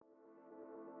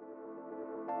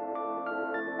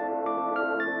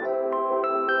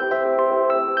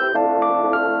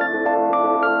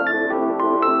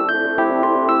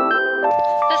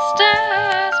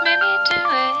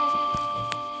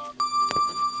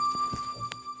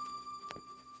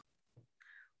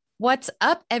What's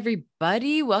up,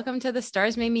 everybody? Welcome to The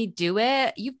Stars Made Me Do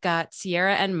It. You've got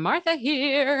Sierra and Martha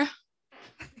here.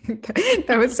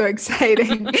 That was so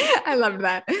exciting. I loved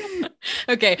that.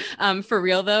 Okay, for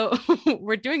real though,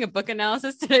 we're doing a book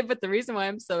analysis today, but the reason why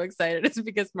I'm so excited is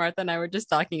because Martha and I were just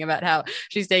talking about how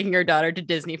she's taking her daughter to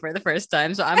Disney for the first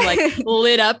time. So I'm like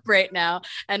lit up right now,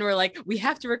 and we're like, we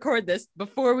have to record this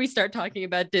before we start talking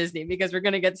about Disney because we're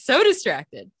gonna get so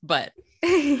distracted. But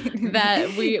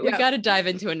that we Yeah. got to dive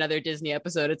into another Disney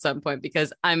episode at some point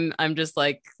because I'm just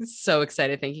like so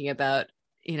excited thinking about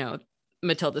you know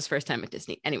Matilda's first time at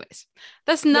Disney. Anyways,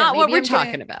 that's Yeah, not what maybe we're I'm gonna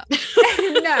talking about.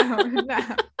 no,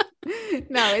 no.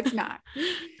 No, it's not.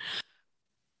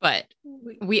 But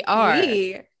We, we are.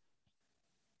 we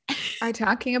are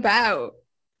talking about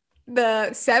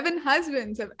The Seven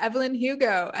Husbands of Evelyn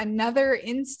Hugo, another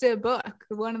Insta book,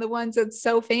 one of the ones that's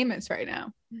so famous right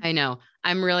now. I know.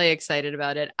 I'm really excited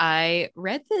about it. I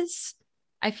read this,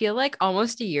 I feel like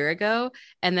almost a year ago,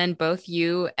 and then both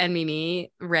you and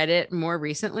Mimi read it more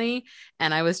recently,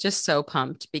 and I was just so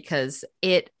pumped because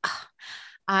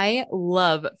I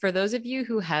love, for those of you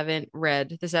who haven't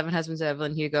read The Seven Husbands of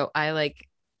Evelyn Hugo, I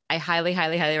highly,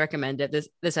 highly, highly recommend it.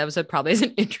 This episode probably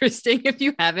isn't interesting if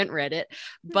you haven't read it,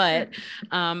 but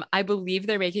I believe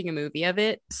they're making a movie of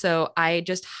it. So I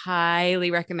just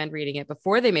highly recommend reading it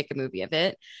before they make a movie of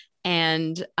it.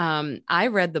 And I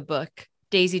read the book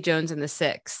Daisy Jones and the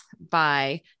Six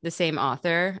by the same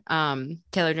author,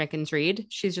 Taylor Jenkins Reid.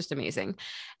 She's just amazing.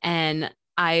 And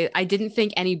I didn't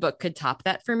think any book could top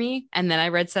that for me. And then I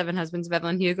read Seven Husbands of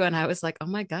Evelyn Hugo and I was like, oh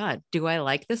my God, do I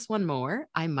like this one more?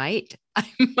 I might. I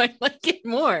might like it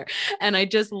more. And I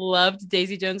just loved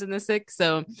Daisy Jones and the Six.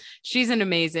 So she's an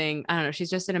amazing, I don't know,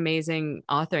 she's just an amazing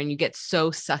author and you get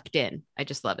so sucked in. I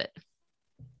just love it.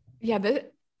 Yeah,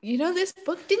 this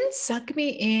book didn't suck me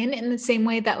in the same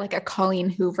way that like a Colleen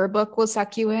Hoover book will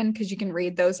suck you in because you can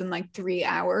read those in like 3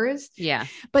 hours. Yeah.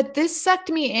 But this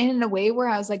sucked me in a way where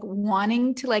I was like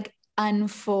wanting to like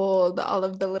unfold all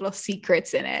of the little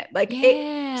secrets in it. Like it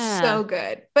Yeah. so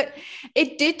good. But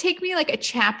it did take me like a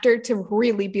chapter to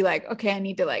really be like, okay, I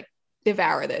need to like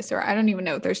devour this, or I don't even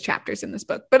know if there's chapters in this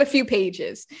book, but a few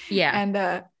pages. Yeah. And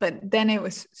but then it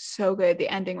was so good. The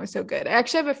ending was so good. I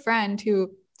actually have a friend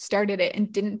who started it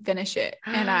and didn't finish it.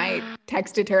 And I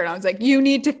texted her and I was like, you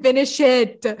need to finish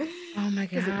it Oh my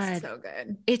because it's God. so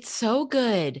good. It's so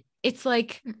good. It's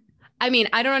like, I mean,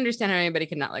 I don't understand how anybody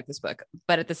could not like this book,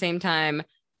 but at the same time,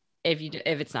 if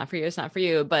it's not for you, it's not for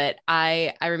you. But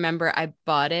I remember I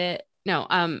bought it. No,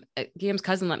 Guillaume's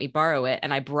cousin let me borrow it,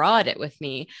 and I brought it with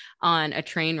me on a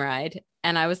train ride.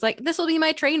 And I was like, this will be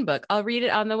my train book. I'll read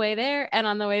it on the way there and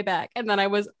on the way back. And then I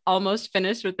was almost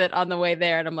finished with it on the way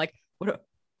there, and I'm like,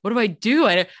 what do I do?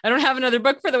 I don't have another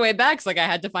book for the way back. So like I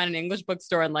had to find an English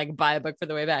bookstore and like buy a book for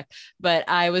the way back. But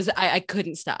I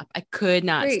couldn't stop. I could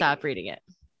not stop Wait, reading it.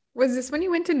 was this when you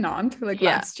went to Nantes like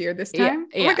Yeah. last year this Yeah. time?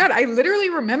 Oh my Yeah. God, I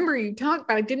literally remember you talk,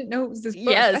 but I didn't know it was this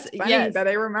book. Yes. That's funny Yes. that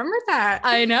I remember that.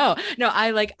 I know. No,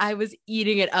 I was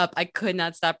eating it up. I could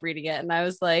not stop reading it. And I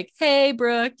was like, hey,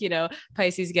 Brooke,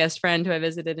 Pisces guest friend who I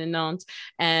visited in Nantes.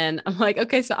 And I'm like,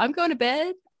 okay, so I'm going to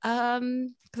bed.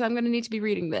 Because I'm gonna need to be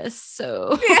reading this.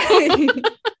 So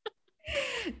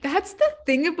That's the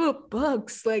thing about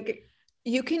books. Like,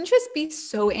 you can just be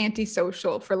so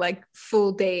antisocial for like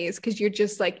full days because you're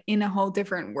just like in a whole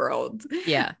different world.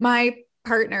 yeah. My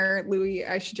partner, Louis,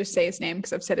 I should just say his name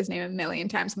because I've said his name a million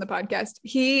times on the podcast.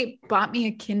 He bought me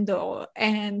a Kindle.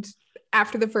 And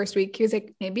after the first week, he was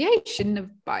like, maybe I shouldn't have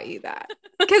bought you that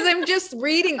because I'm just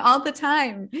reading all the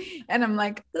time. And I'm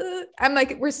like, ugh. I'm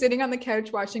like, we're sitting on the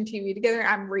couch watching TV together.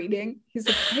 I'm reading. He's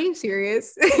like, are you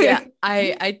serious? Yeah,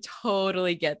 I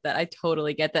totally get that. I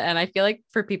totally get that. And I feel like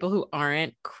for people who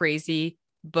aren't crazy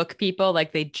book people,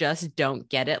 like they just don't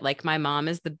get it. Like my mom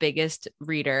is the biggest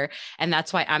reader, and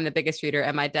that's why I'm the biggest reader.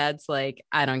 And my dad's like,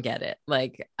 I don't get it.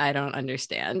 Like, I don't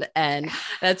understand. And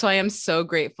that's why I'm so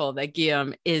grateful that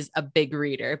Guillaume is a big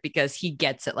reader because he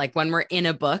gets it. Like when we're in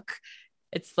a book,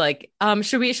 it's like,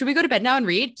 should we go to bed now and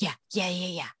read? Yeah, yeah,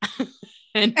 yeah, yeah.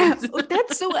 And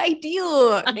That's so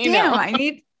ideal. I Damn, know.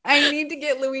 I need to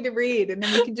get Louis to read and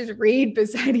then we can just read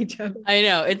beside each other. I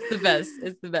know it's the best.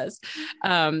 It's the best.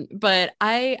 But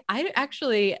I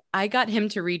actually I got him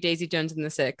to read Daisy Jones and the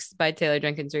Six by Taylor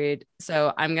Jenkins Reid.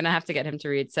 So I'm gonna have to get him to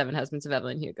read Seven Husbands of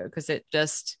Evelyn Hugo because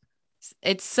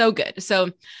it's so good.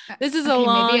 So this is a Okay,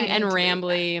 maybe I need to read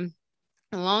that.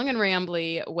 long and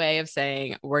rambly way of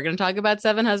saying we're going to talk about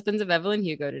Seven Husbands of Evelyn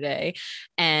Hugo today.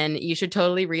 And you should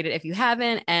totally read it if you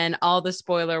haven't. And all the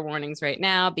spoiler warnings right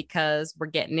now because we're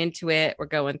getting into it. We're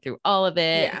going through all of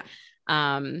it. Yeah.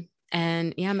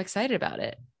 And yeah, I'm excited about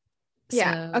it.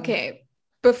 Yeah. So Okay.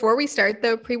 Before we start,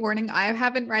 though, pre-warning, I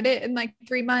haven't read it in like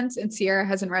 3 months, and Sierra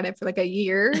hasn't read it for like a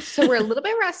year. So we're a little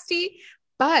bit rusty,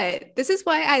 but this is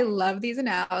why I love these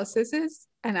analyses.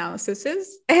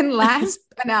 And last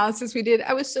analysis we did,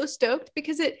 I was so stoked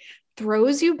because it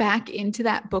throws you back into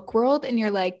that book world and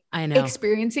you're like I know.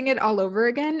 experiencing it all over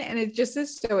again. And it just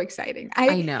is so exciting. I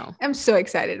I know. am so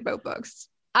excited about books.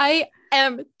 I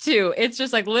am too. It's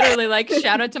just like literally like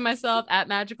shout out to myself at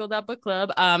Magical Book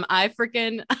Club. I'm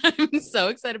so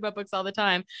excited about books all the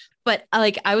time. But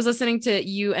like I was listening to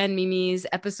you and Mimi's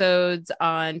episodes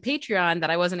on Patreon that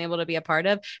I wasn't able to be a part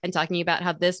of and talking about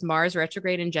how this Mars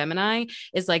retrograde in Gemini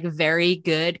is like very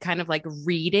good kind of like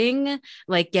reading,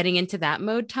 like getting into that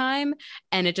mode time.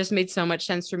 And it just made so much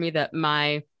sense for me that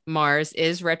my Mars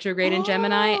is retrograde in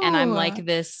Gemini and I'm like Oh,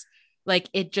 this like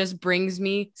it just brings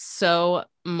me so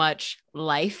much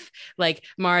life. Like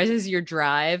Mars is your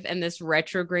drive, and this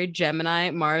retrograde Gemini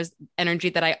Mars energy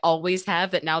that I always have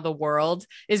that now the world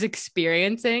is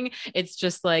experiencing. It's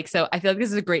just like, so I feel like this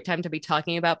is a great time to be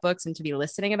talking about books and to be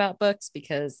listening about books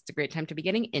because it's a great time to be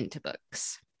getting into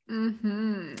books. Love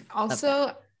that.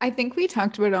 Also, I think we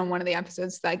talked about it on one of the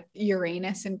episodes, like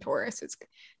Uranus and Taurus. It's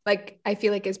like, I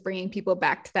feel like it's bringing people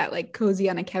back to that like cozy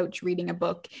on a couch, reading a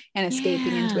book and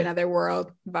escaping into Yeah. another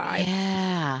world vibe.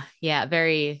 Yeah. Yeah.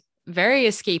 Very, very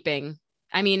escaping.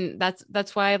 I mean,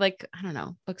 that's why like, I don't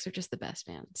know, books are just the best,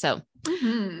 man. So we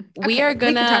are Okay,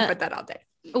 we can talk gonna about that all day.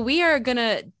 we are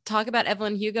gonna talk about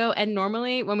Evelyn Hugo. And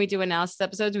normally when we do analysis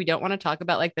episodes, we don't want to talk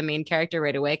about like the main character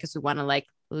right away because we want to like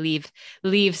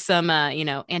leave some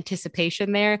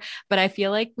anticipation there. But I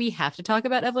feel like we have to talk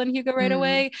about Evelyn Hugo right Mm.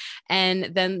 away and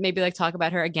then maybe like talk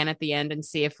about her again at the end and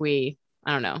see if we,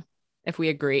 I don't know, if we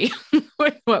agree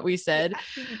with what we said.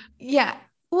 Yeah.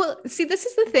 Well, see, this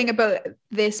is the thing about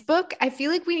this book. I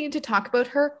feel like we need to talk about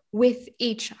her with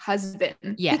each husband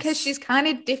because Yes. she's kind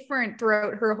of different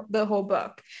throughout the whole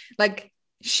book. Like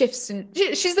shifts and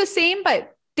she's the same,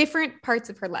 but different parts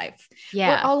of her life. We're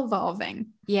Yeah. all evolving.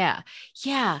 Yeah.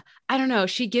 Yeah. I don't know.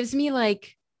 She gives me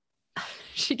like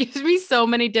she gives me so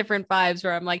many different vibes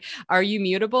where I'm like, are you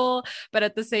mutable? But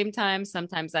at the same time,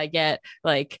 sometimes I get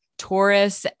like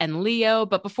Taurus and Leo.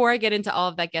 But before I get into all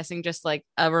of that guessing, just like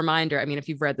a reminder, I mean, if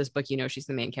you've read this book, you know she's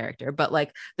the main character. But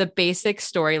like the basic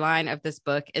storyline of this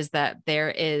book is that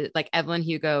there is like Evelyn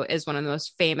Hugo is one of the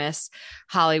most famous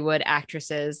Hollywood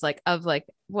actresses, like of like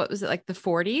what was it, like the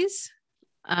 40s?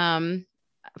 Um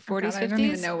Oh God, 40s, I don't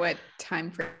even 50s. know what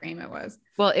time frame it was.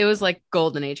 Well, it was like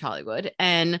golden age Hollywood.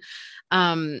 And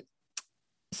um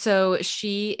so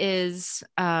she's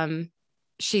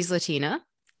Latina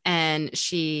and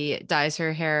she dyes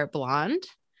her hair blonde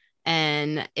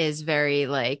and is very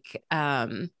like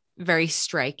very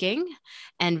striking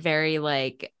and very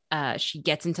like she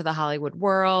gets into the Hollywood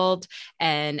world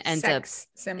and ends up Sex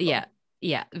symbol. yeah,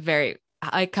 yeah, very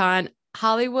icon,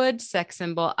 Hollywood sex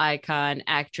symbol, icon,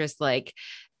 actress, like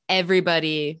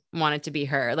everybody wanted to be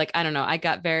her. Like I don't know, I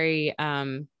got very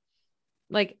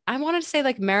like I wanted to say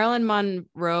like Marilyn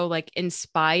Monroe like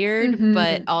inspired,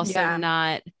 but also Yeah.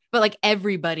 not, but like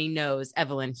everybody knows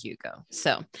Evelyn Hugo.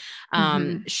 So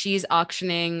Hmm. she's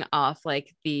auctioning off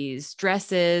like these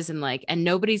dresses and like and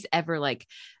nobody's ever like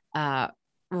uh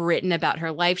written about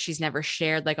her life. She's never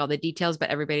shared like all the details, but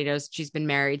everybody knows she's been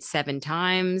married 7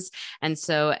 times. And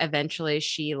so eventually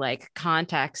she like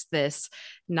contacts this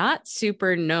not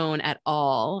super known at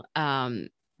all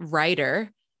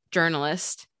writer,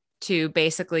 journalist to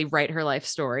basically write her life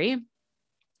story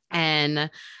and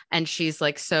she's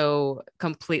like so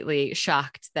completely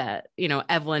shocked that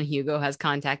Evelyn Hugo has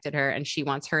contacted her and she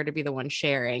wants her to be the one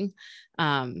sharing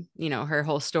her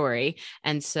whole story.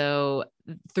 And so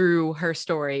through her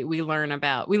story we learn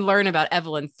about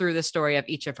Evelyn through the story of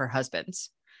each of her husbands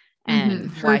Hmm.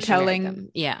 and why she married them.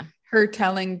 Yeah. Her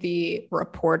telling the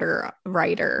reporter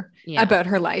writer Yeah. about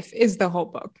her life is the whole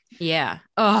book. Yeah.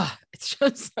 Oh, it's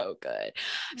just so good.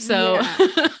 So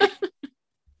Yeah.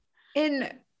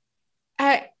 And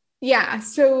yeah,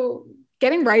 so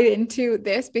getting right into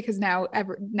this because now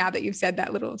that you've said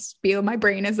that little spiel, my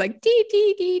brain is like dee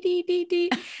dee dee dee dee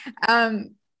dee.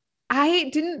 Um, I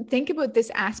didn't think about this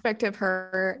aspect of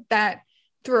her that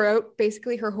throughout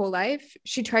basically her whole life,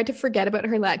 she tried to forget about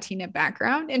her Latina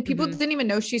background, and people mhm, didn't even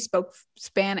know she spoke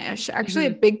Spanish. Actually,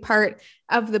 a mhm. big part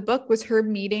of the book was her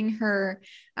meeting her.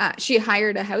 She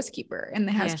hired a housekeeper, and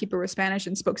the Yeah. housekeeper was Spanish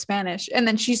and spoke Spanish. And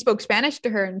then she spoke Spanish to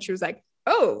her, and she was like,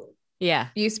 "Oh, Yeah.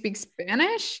 you speak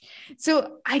Spanish?"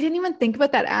 So I didn't even think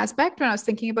about that aspect when I was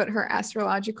thinking about her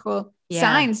astrological Yeah.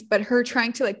 signs, but her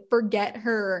trying to like forget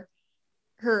her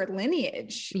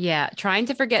lineage. Yeah, trying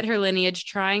to forget her lineage,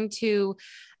 trying to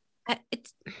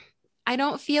it's I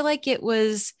don't feel like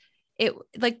it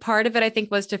like part of it I think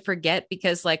was to forget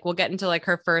because like we'll get into like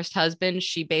her first husband.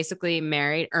 She basically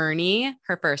married Ernie,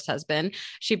 her first husband.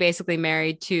 She basically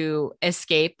married to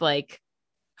escape like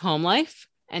home life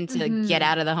and to get Mm-hmm.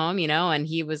 out of the home, and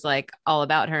he was like all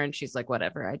about her. And she's like,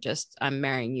 whatever, I'm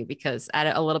marrying you because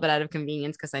a little bit out of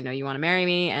convenience because I know you want to marry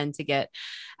me and to get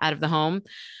out of the home.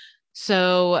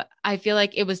 So I feel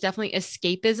like it was definitely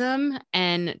escapism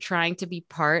and trying to be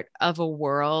part of a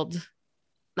world.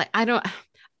 Like,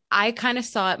 I kind of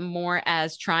saw it more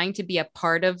as trying to be a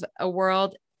part of a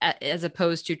world as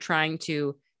opposed to trying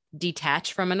to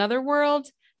detach from another world.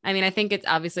 I mean, I think it's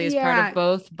obviously is part of Yeah,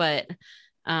 both, but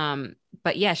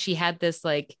yeah, she had this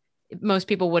like most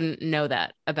people wouldn't know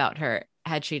that about her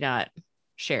had she not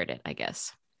shared it, I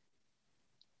guess.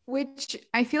 which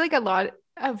I feel like a lot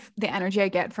of the energy I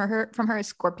get from her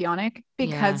is scorpionic Yeah.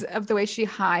 because of the way she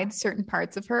hides certain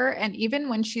parts of her. And even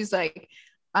when she's like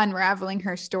unraveling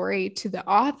her story to the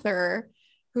author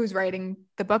who's writing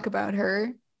the book about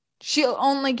her, she'll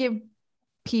only give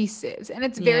pieces. And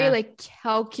it's very Yeah. like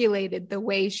calculated the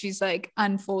way she's like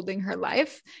unfolding her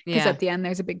life. Because Yeah. at the end,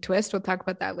 there's a big twist. We'll talk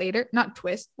about that later. Not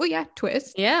twist. Well, yeah,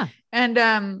 twist. Yeah.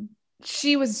 And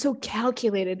she was so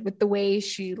calculated with the way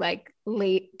she like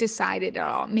late decided it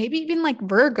all. Maybe even like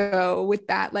Virgo with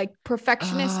that like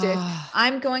perfectionistic. Oh,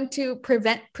 I'm going to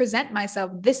present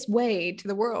myself this way to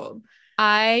the world.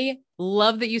 I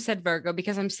love that you said Virgo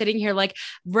because I'm sitting here like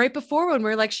right before when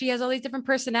we're like, she has all these different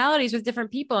personalities with different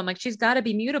people. I'm like, she's got to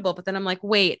be mutable. But then I'm like,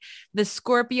 wait, the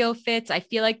Scorpio fits. I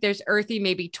feel like there's earthy,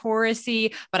 maybe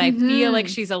Taurusy, but I feel like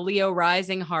Mm-hmm. she's a Leo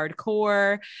rising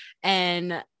hardcore.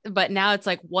 But now it's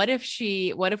like, what if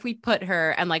we put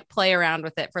her and like play around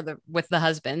with it with the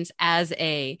husbands as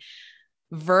a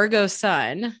Virgo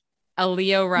sun, a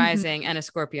Leo rising, Mm-hmm. and a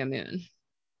Scorpio moon?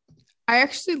 I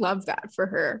actually love that for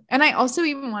her. And I also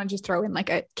even want to just throw in like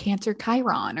a Cancer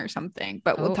Chiron or something,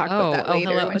 but we'll Oh, talk about oh, that oh,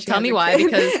 later hello. when she Tell has me a why.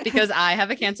 Because kid. I have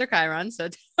a Cancer Chiron. So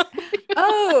tell me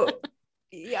Oh,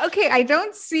 yeah, okay. I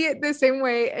don't see it the same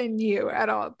way in you at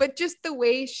all, but just the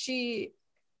way she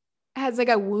has like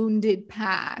a wounded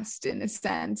past in a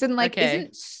sense and like okay.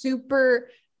 isn't super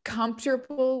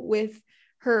comfortable with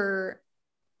her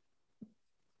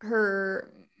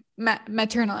her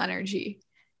maternal energy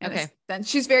in a Okay. sense.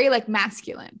 She's very like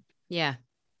masculine Yeah.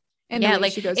 in the Yeah, way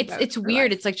like she goes about it's her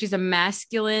weird. life. It's like she's a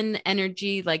masculine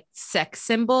energy, like sex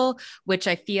symbol, which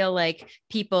I feel like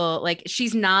people like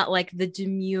she's not like the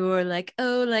demure, like,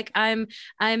 oh, like I'm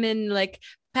in like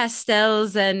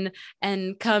pastels and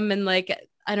come and like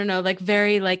I don't know, like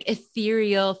very like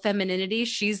ethereal femininity.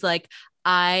 She's like,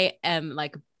 I am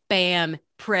like bam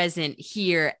present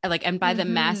here like and by the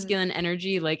Mm-hmm. masculine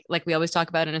energy like we always talk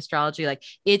about in astrology like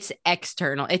it's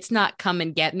external, it's not come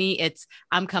and get me, it's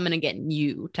I'm coming and getting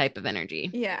you type of energy.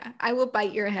 Yeah, I will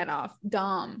bite your head off.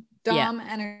 Yeah. Dom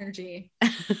energy.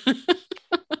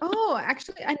 Oh,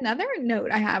 actually, another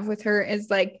note I have with her is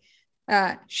like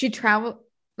she traveled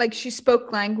like she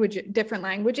spoke different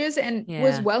languages and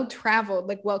was Yeah. well traveled,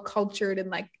 like well cultured and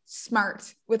like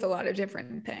smart with a lot of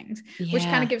different things, which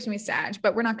kind of Yeah. gives me Sag,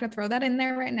 but we're not going to throw that in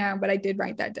there right now, but I did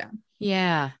write that down.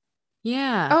 Yeah.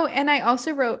 Yeah. Oh, and I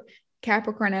also wrote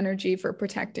Capricorn energy for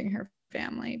protecting her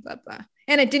family, blah blah.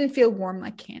 And it didn't feel warm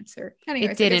like Cancer. It Anyways, I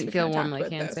guess didn't we kind feel of warm talked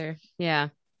like about those. Cancer. Yeah.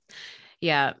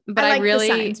 Yeah. But I like the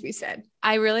signs we said.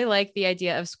 I really like the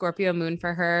idea of Scorpio moon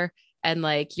for her. And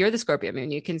like you're the Scorpio moon.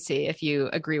 You can see if you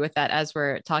agree with that as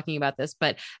we're talking about this,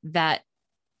 but that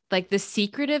like the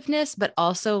secretiveness, but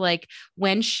also like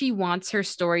when she wants her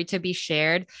story to be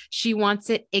shared, she wants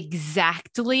it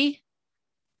exactly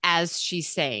as she's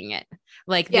saying it.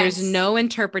 Like there's Yes. no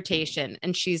interpretation.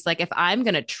 And she's like, if I'm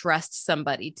going to trust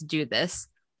somebody to do this,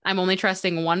 I'm only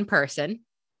trusting one person.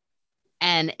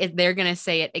 And if they're going to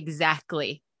say it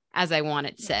exactly as I want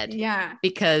it said, Yeah.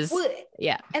 because Well,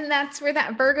 yeah. and that's where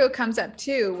that Virgo comes up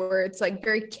too, where it's like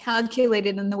very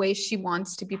calculated in the way she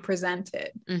wants to be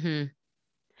presented. Mm-hmm.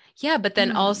 Yeah. But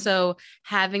then Hmm. also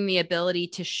having the ability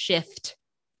to shift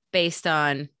based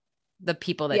on the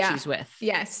people that Yeah. she's with.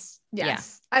 Yes. Yeah.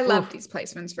 Yes. I Ooh, love these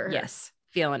placements for her. yes.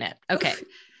 Feeling it. Okay.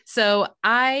 So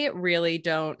I really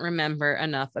don't remember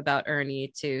enough about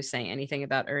Ernie to say anything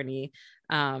about Ernie.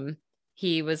 Um,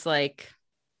 he was like,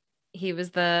 he was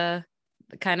the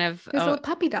kind of, His little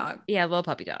puppy dog. yeah, little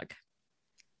puppy dog.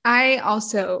 I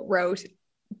also wrote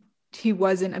he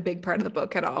wasn't a big part of the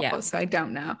book at all, Yeah. so I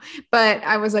don't know. But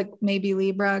I was like maybe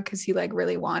Libra because he like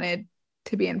really wanted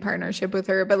to be in partnership with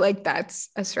her, but like that's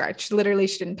a stretch. Literally,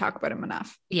 she didn't talk about him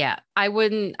enough. Yeah. I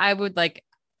would like,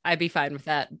 I'd be fine with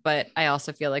that. But I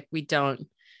also feel like we don't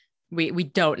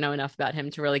know enough about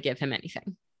him to really give him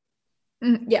anything.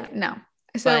 Yeah, no.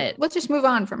 So But let's just move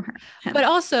on from her. but Him.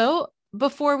 also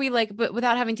before we like but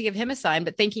without having to give him a sign,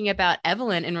 but thinking about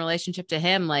Evelyn in relationship to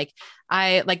him, like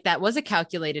I like that was a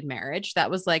calculated marriage.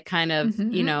 That was like kind of,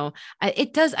 Mm-hmm.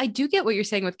 I do get what you're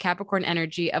saying with Capricorn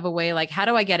energy of a way like how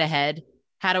do I get ahead?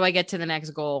 How do I get to the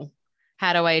next goal?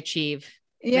 How do I achieve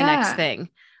the next Yeah. thing?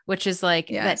 Which is like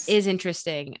that Yes. is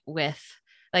interesting with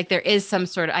like there is some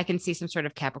sort of I can see some sort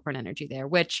of Capricorn energy there,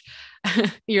 which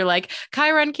you're like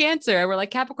Chiron Cancer. And we're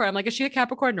like Capricorn. I'm like, is she a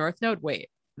Capricorn North Node? Wait,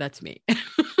 that's me.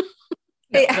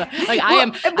 No, Yeah. like Well, I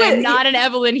am but not an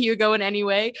Evelyn Hugo in any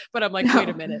way, but I'm like, wait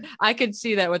a no. minute. I could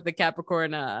see that with the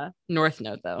Capricorn North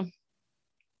Node though.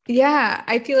 Yeah,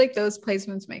 I feel like those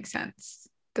placements make sense.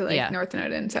 The like Yeah. North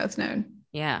Node and South Node.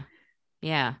 Yeah.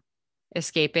 Yeah.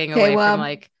 Escaping Okay, away from well,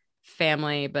 like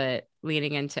family, but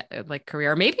leaning into like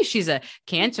career. Or maybe she's a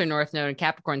Cancer North Node and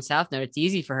Capricorn South Node. It's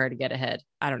easy for her to get ahead.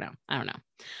 I don't know. I don't know.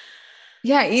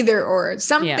 yeah, either or. Yeah.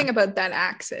 Something about that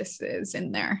axis is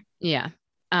in there. Yeah.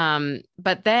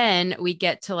 But then we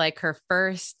get to like her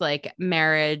first like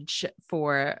marriage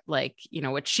for like,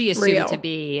 what she assumed to Real.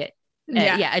 be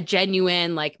Yeah. yeah, a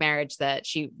genuine like marriage that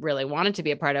she really wanted to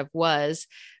be a part of was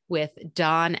with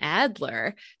Don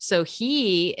Adler. So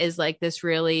he is like this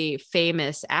really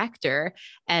famous actor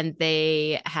and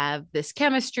they have this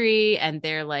chemistry and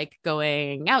they're like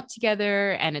going out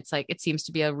together and it's like it seems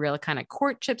to be a real kind of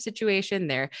courtship situation.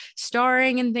 They're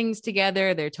starring in things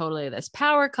together. They're totally this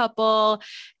power couple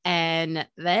and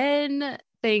then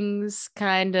things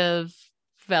kind of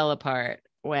fell apart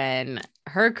when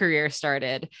her career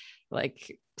started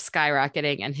like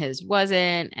skyrocketing and his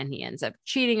wasn't and he ends up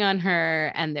cheating on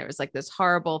her and there was like this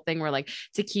horrible thing where like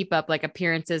to keep up like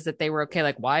appearances that they were okay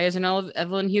like why isn't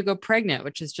Evelyn Hugo pregnant,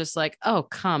 which is just like oh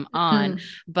come on, Mm.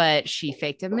 but she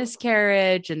faked a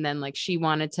miscarriage and then like she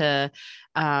wanted to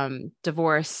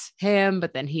divorce him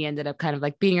but then he ended up kind of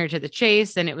like being her to the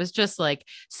chase and it was just like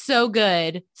so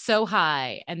good so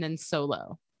high and then so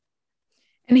low.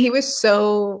 And he was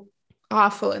so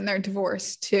awful in their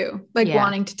divorce too, like Yeah,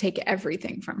 wanting to take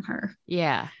everything from her.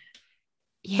 yeah,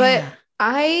 But yeah,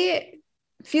 I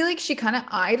feel like she kind of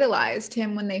idolized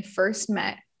him when they first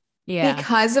met yeah.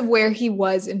 because of where he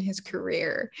was in his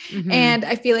career. Mm-hmm. And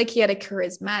I feel like he had a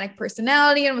charismatic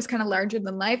personality and was kind of larger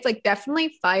than life, like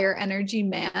definitely fire energy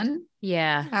man.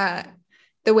 Yeah. Uh,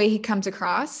 the way he comes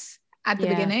across at the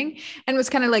Yeah. beginning and was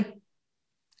kind of like,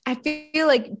 I feel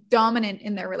like dominant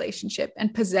in their relationship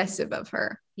and possessive of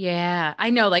her. Yeah.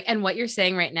 I know. Like, and what you're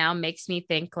saying right now makes me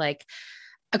think like,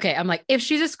 okay, I'm like, if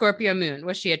she's a Scorpio moon,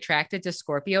 was she attracted to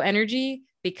Scorpio energy?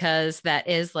 Because that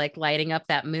is like lighting up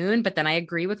that moon. But then I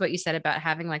agree with what you said about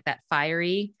having like that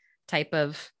fiery type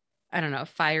of, I don't know,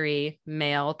 fiery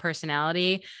male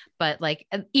personality. But like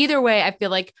either way, I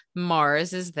feel like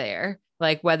Mars is there.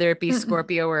 Like whether it be Mm-mm.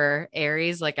 Scorpio or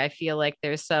Aries, like I feel like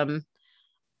there's some,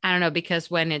 I don't know, because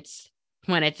when it's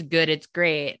good, it's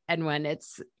great. And when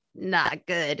it's not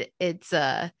good, it's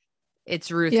Yeah.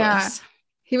 ruthless.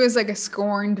 He was like a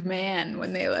scorned man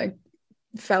when they like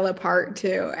fell apart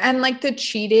too. And like the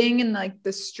cheating and like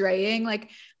the straying,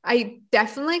 like I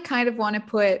definitely kind of want to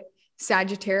put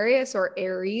Sagittarius or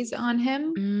Aries on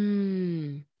him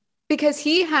Mm, because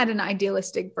he had an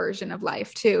idealistic version of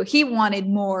life too. He wanted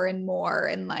more and more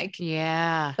and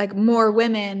yeah. like more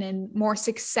women and more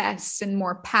success and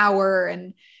more power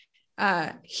and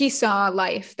he saw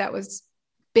life that was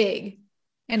big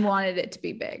and wanted it to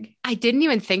be big. I didn't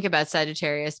even think about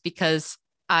Sagittarius because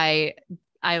I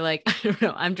I like I don't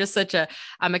know,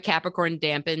 I'm a Capricorn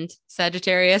dampened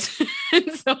Sagittarius.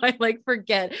 And so I like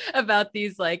forget about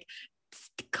these like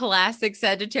classic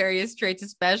Sagittarius traits,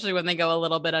 especially when they go a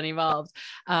little bit unevolved.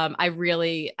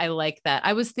 I like that.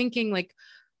 I was thinking like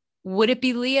would it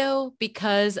be Leo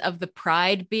because of the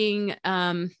pride being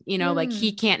like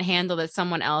he Mm. can't handle that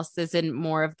someone else is in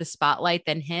more of the spotlight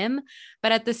than him,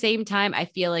 but at the same time I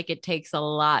feel like it takes a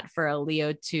lot for a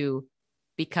Leo to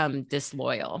become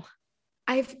disloyal.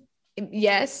 I've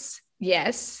yes,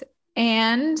 yes.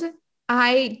 And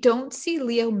I don't see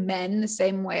Leo men the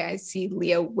same way I see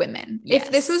Leo women. If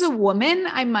this was a Yes. woman,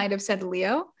 I might have said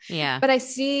Leo, Yeah. but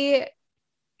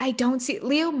I don't see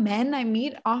Leo men I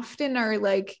meet often are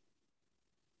like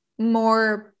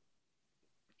more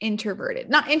introverted.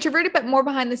 Not introverted, but more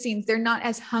behind the scenes. They're not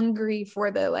as hungry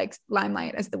for the like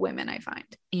limelight as the women I find.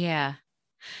 Yeah.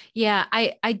 Yeah,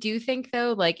 I do think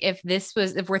though, like if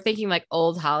we're thinking like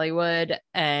old Hollywood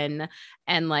and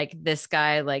like this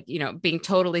guy like, being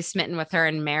totally smitten with her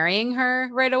and marrying her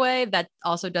right away, that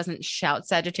also doesn't shout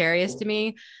Sagittarius to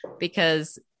me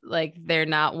because like they're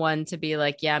not one to be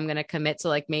like, yeah, I'm gonna commit to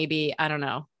like maybe, I don't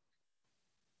know.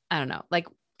 I don't know. Like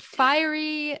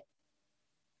fiery,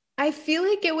 I feel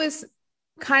like it was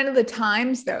kind of the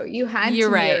times though. You had You're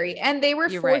to right. marry, and they were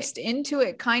You're right. forced into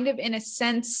it kind of in a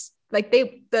sense. Like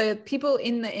the people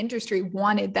in the industry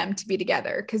wanted them to be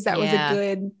together because that was a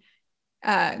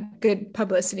Yeah. good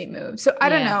publicity move. So I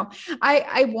don't Yeah. know.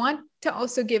 I want to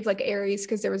also give like Aries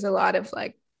because there was a lot of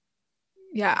like,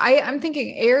 yeah, I'm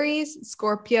thinking Aries,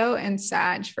 Scorpio, and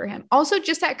Sag for him. Also,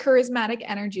 just that charismatic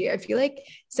energy. I feel like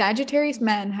Sagittarius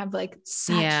men have like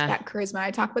such Yeah. that charisma.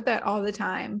 I talk about that all the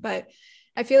time, but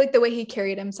I feel like the way he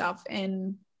carried himself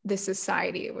in this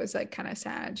society was like kind of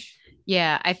Sag.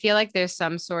 Yeah. I feel like there's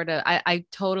some sort of, I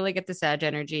totally get the Sag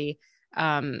energy.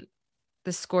 Um,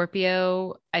 the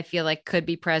Scorpio, I feel like could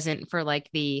be present for like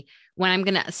the when I'm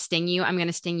gonna sting you, I'm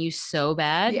gonna sting you so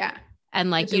bad. Yeah, And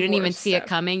the like you didn't even divorce see it stuff.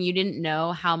 coming. You didn't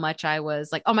know how much I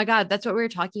was like, oh my God, that's what we were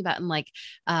talking about in like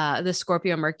the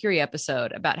Scorpio Mercury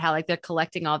episode about how like they're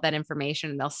collecting all that information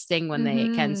and they'll sting when they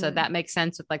can. So Mm-hmm. that makes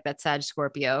sense with like that Sag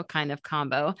Scorpio kind of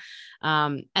combo.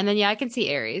 And then yeah, I can see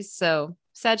Aries. So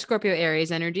Sag Scorpio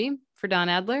Aries energy for Don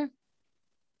Adler.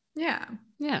 Yeah,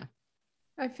 Yeah.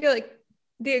 I feel like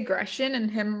the aggression and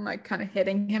him like kind of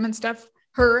hitting him and stuff,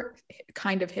 her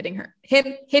kind of hitting her,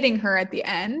 him hitting her at the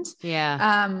end,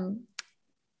 Yeah. um,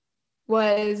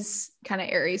 was kind of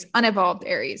Aries, unevolved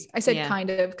Aries. I said Yeah. kind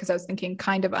of because I was thinking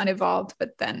kind of unevolved,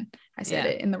 but then I said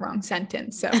Yeah. it in the wrong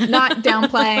sentence. So not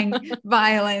downplaying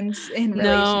violence in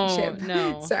No, relationship.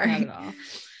 no, not at Sorry. all.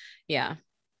 Yeah.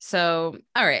 So,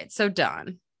 all right. So,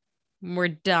 Don, we're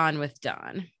done with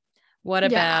Don. What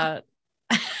Yeah. about,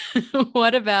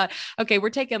 what about, okay, we're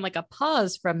taking like a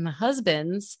pause from the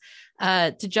husbands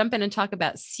to jump in and talk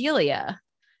about Celia.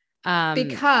 Um,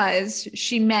 Because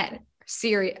she met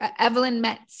Evelyn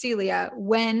met Celia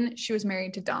when she was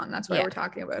married to Don. That's why yeah. we're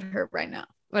talking about her right now.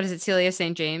 What is it? Celia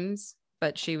St. James,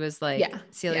 but she was like Yeah.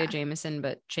 Celia Yeah. Jameson,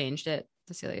 but changed it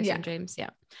to Celia Yeah. St. James. Yeah.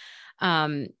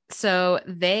 So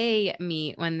they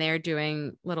meet when they're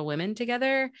doing Little Women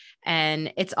together,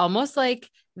 and it's almost like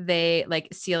they like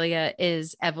Celia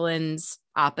is Evelyn's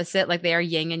opposite, like they are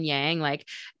yin and yang. Like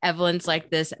Evelyn's like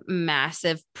this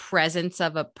massive presence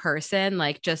of a person,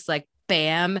 like just like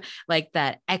bam, like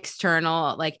that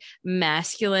external, like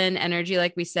masculine energy,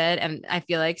 like we said. And I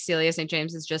feel like Celia St.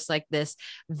 James is just like this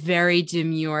very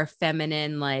demure,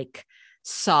 feminine, like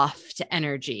soft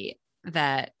energy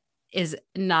that is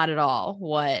not at all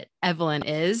what Evelyn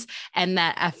is. And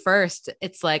that at first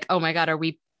it's like, oh my God, are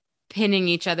we pinning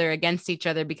each other against each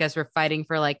other because we're fighting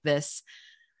for like this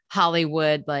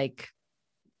Hollywood, like,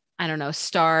 I don't know,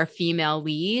 star female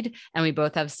lead. And we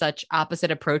both have such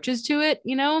opposite approaches to it,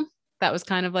 you know? That was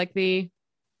kind of like the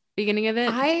beginning of it.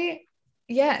 I,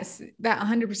 yes, that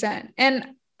 100%. And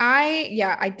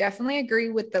yeah, I definitely agree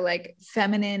with the like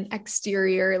feminine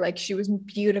exterior. Like she was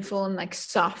beautiful and like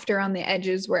softer on the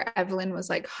edges, where Evelyn was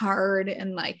like hard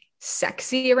and like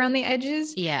sexy around the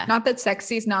edges. Yeah. Not that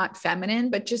sexy is not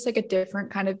feminine, but just like a different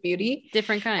kind of beauty.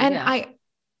 Different kind. And Yeah.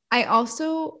 I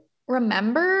also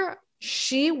remember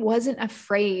she wasn't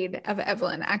afraid of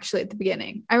Evelyn actually at the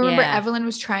beginning. I remember Yeah. Evelyn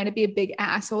was trying to be a big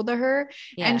asshole to her,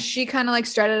 and Yeah. she kind of like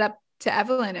strutted up to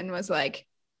Evelyn and was like,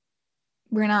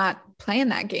 we're not playing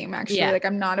that game actually. Yeah. Like,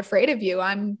 I'm not afraid of you.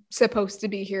 I'm supposed to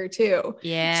be here too. So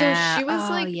Yeah. she was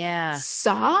Oh, like yeah.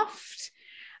 soft,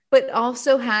 but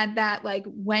also had that like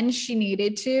when she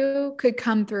needed to could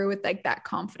come through with like that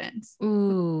confidence.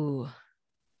 Ooh,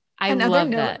 I Another love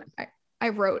note that. I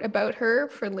wrote about her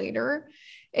for later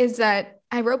is that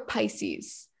I wrote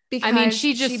Pisces I mean, because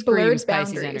she just she screams blurred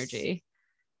Pisces boundaries. energy.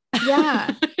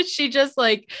 Yeah. She just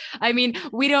like, I mean,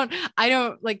 I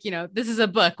don't like, this is a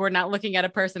book. We're not looking at a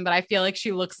person, but I feel like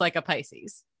she looks like a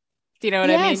Pisces. Do you know what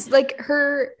I mean? Yes, like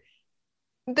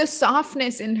the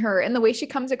softness in her and the way she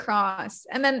comes across.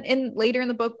 And then in later in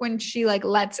the book when she like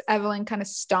lets Evelyn kind of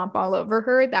stomp all over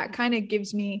her, that kind of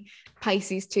gives me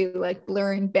Pisces too, like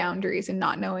blurring boundaries and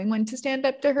not knowing when to stand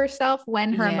up to herself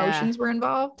when her Yeah. emotions were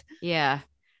involved. Yeah.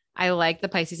 I like the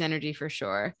Pisces energy for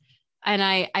sure. And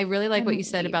I really like what you And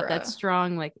said about that Libra.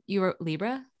 strong, like you were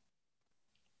Libra.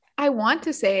 I want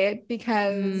to say it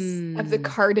because of the Mm.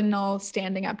 cardinal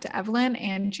standing up to Evelyn,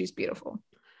 and she's beautiful.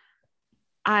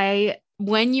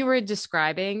 When you were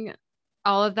describing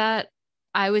all of that,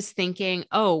 I was thinking,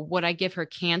 oh, would I give her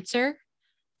Cancer?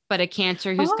 But a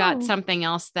Cancer who's got Oh, something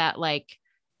else that like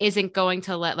isn't going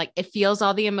to let like it feels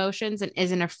all the emotions and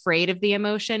isn't afraid of the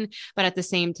emotion, but at the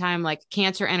same time, like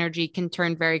Cancer energy can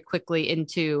turn very quickly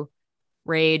into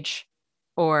rage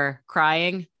or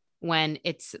crying when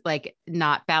it's like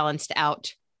not balanced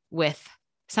out with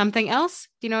something else.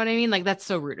 Do you know what I mean? Like that's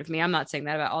so rude of me. I'm not saying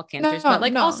that about all cancers, but no,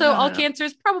 like no, also no, all no, no.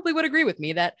 cancers probably would agree with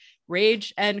me that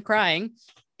rage and crying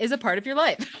is a part of your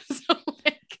life. So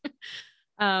like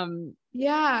um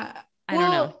Yeah. I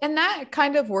don't know. Well, and that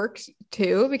kind of works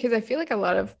too, because I feel like a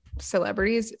lot of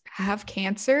celebrities have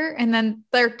cancer and then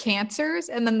they're cancers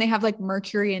and then they have like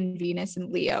Mercury and Venus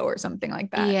and Leo or something like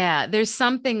that. Yeah, there's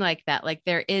something like that. Like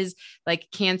there is like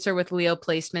Cancer with Leo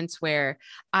placements where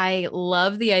I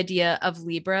love the idea of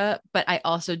Libra, but I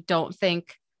don't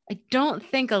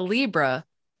think a Libra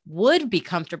would be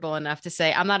comfortable enough to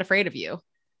say, I'm not afraid of you.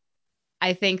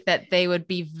 I think that they would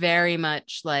be very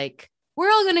much like, we're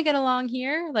all going to get along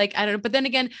here. Like, I don't know. But then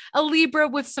again, a Libra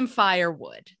with some fire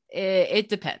would. It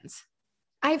depends.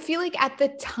 I feel like at the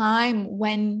time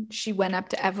when she went up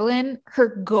to Evelyn, her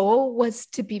goal was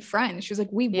to be friends. She was like,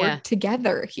 we Yeah. work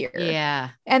together here. Yeah.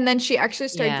 And then she actually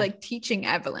started Yeah. like teaching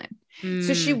Evelyn.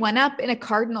 So she Mm, went up in a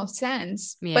cardinal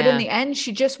sense, but in yeah. the end,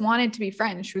 she just wanted to be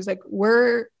friends. She was like,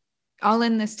 we're all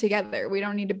in this together. We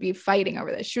don't need to be fighting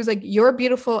over this. She was like, you're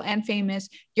beautiful and famous.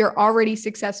 You're already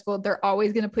successful. They're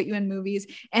always going to put you in movies.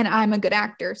 And I'm a good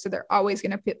actor. So they're always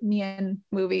going to put me in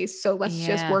movies. So let's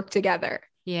just Yeah. work together.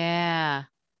 Yeah.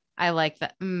 I like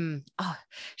that. Oh,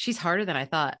 she's harder than I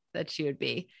thought that she would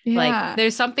be. Like Yeah.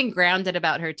 there's something grounded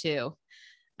about her too.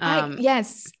 Um,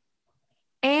 Yes.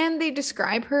 And they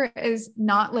describe her as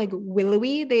not like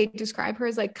willowy. They describe her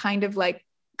as like kind of like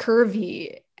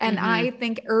curvy. And mhm. I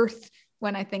think Earth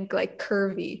when I think like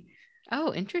curvy.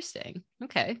 Oh, interesting.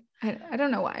 Okay. I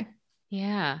don't know why.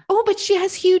 Yeah. Oh, but she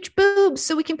has huge boobs,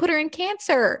 so we can put her in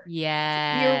Cancer. You're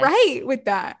Yes. right with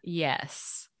that.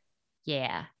 Yes.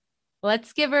 Yeah.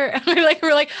 Let's give her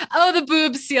we're like, oh, the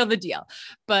boobs seal the deal.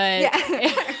 But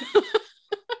Yeah.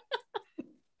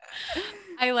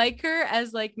 I like her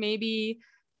as like maybe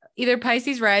either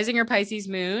Pisces rising or Pisces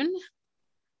moon.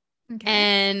 Okay.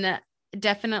 And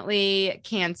definitely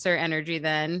Cancer energy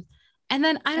then. And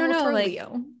then I I don't will know, throw like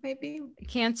Leo, maybe.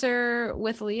 Cancer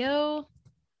with Leo.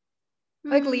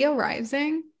 Like Leo Mm,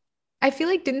 rising. I feel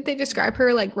like didn't they describe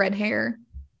her like red hair?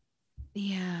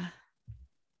 yeah.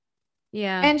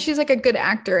 Yeah. And she's like a good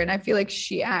actor, and I feel like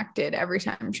she acted every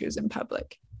time she was in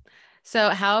public. So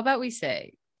how about we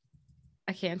say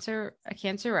a Cancer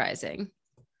rising.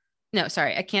 No,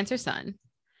 sorry, a Cancer sun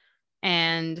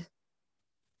and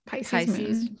Pisces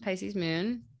moon. Pisces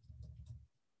moon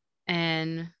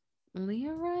and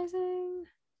Leo rising.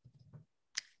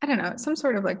 I don't know, some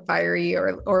sort of like fiery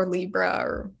or Libra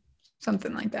or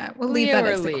something like that. We'll leave Leo that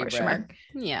or as the question Libra. mark.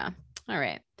 Yeah. All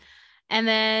right. And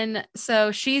then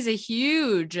so she's a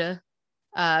huge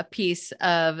piece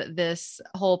of this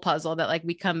whole puzzle that like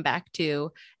we come back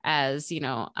to as,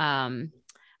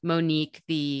 Monique,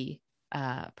 the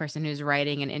person who's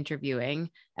writing and interviewing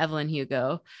Evelyn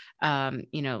Hugo.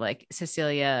 Like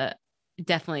Cecilia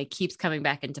definitely keeps coming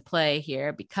back into play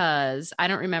here because I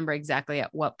don't remember exactly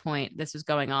at what point this was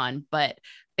going on, but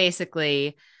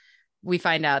basically we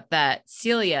find out that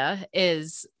Celia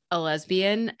is a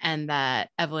lesbian and that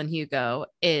Evelyn Hugo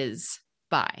is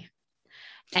bi.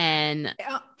 And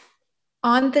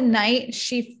On the night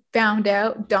she found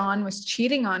out Dawn was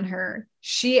cheating on her,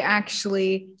 she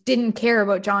actually didn't care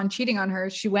about John cheating on her.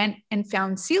 She went and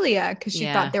found Celia because she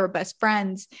thought yeah, they were best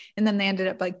friends. And then they ended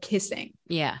up like kissing.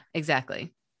 yeah,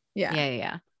 exactly. Yeah. Yeah, yeah,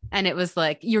 yeah. And it was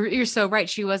like you're so right.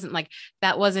 She wasn't like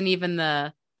that wasn't even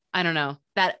the I don't know,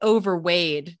 that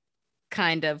overweighed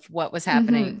kind of what was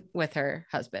happening Mm-hmm. with her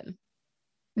husband.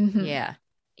 Mm-hmm. Yeah.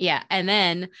 Yeah. And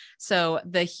then, so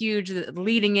the huge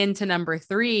leading into number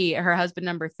three, her husband,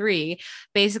 number three,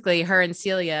 basically her and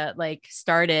Celia like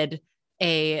started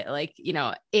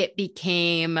it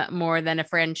became more than a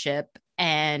friendship.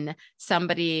 And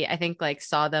somebody, I think, like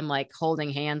saw them like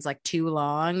holding hands like too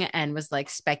long and was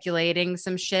like speculating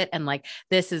some shit. And like,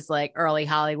 this is like early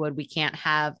Hollywood. We can't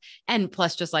have, and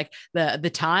plus just like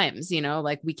the times,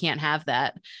 like we can't have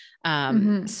that.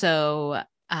 Mm-hmm. So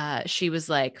she was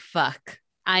like, fuck,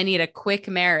 I need a quick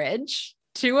marriage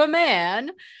to a man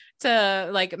to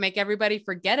like make everybody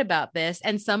forget about this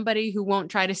and somebody who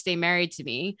won't try to stay married to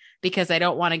me because I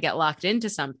don't want to get locked into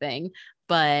something.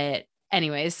 But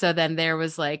anyways, so then there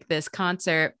was like this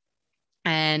concert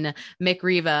and Mick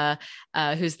Riva,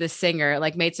 who's the singer,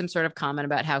 like made some sort of comment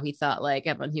about how he thought like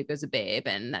Evelyn Hugo's a babe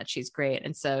and that she's great.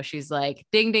 And so she's like,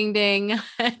 ding, ding, ding.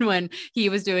 And when he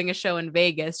was doing a show in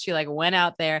Vegas, she like went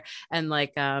out there and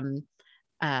like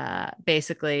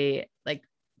basically like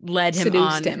led him Seduced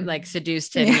on, him. like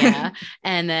seduced him, Yeah. yeah,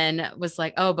 and then was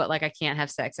like, oh, but like I can't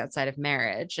have sex outside of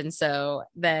marriage. And so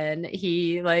then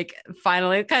he like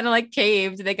finally kind of like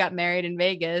caved. They got married in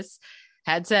Vegas,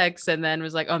 had sex, and then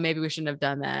was like, oh, maybe we shouldn't have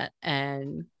done that,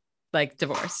 and like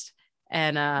divorced.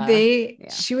 And yeah,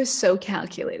 She was so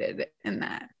calculated in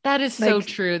that. that is so Like,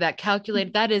 true. That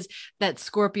calculated, that is that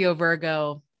Scorpio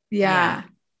Virgo. Yeah, yeah.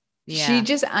 She Yeah.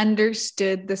 just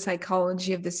understood the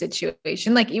psychology of the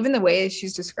situation. Like even the way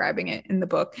she's describing it in the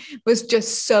book was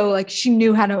just so like she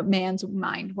knew how a man's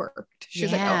mind worked. She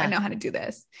was like, "Oh, I Yeah. know how to do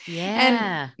this." And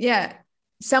Yeah. yeah,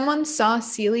 someone saw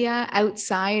Celia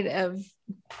outside of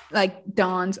like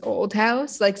Dawn's old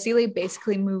house. Like Celia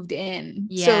basically moved in.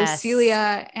 So Yes.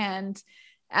 Celia and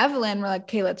Evelyn were like,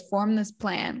 "Okay, let's form this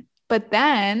plan." But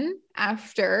then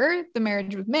after the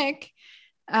marriage with Mick,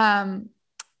 um,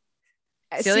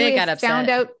 Celia Celia got found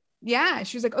upset out, yeah,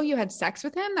 she was like, "Oh, you had sex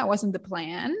with him? That wasn't the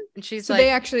plan." and she's So they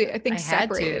like, actually, I I think, had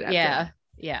to. separated after Yeah. that.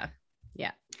 Yeah.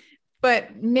 Yeah.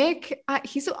 But Mick,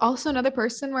 he's also another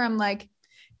person where I'm like,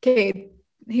 okay,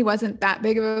 he wasn't that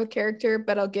big of a character,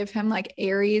 but I'll give him like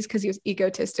Aries because he was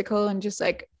egotistical and just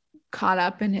like caught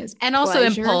up in his And also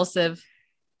pleasure. impulsive.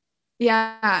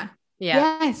 Yeah.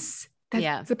 Yeah. Yes. That's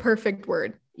Yeah. the perfect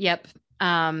word. Yep.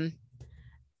 Um,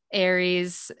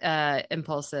 Aries,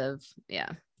 impulsive. Yeah.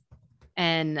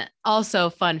 And also,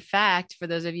 fun fact for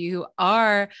those of you who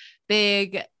are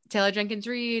big Taylor Jenkins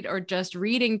Reid or just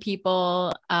reading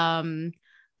people,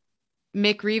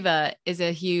 Mick Riva is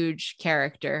a huge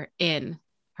character in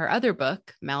her other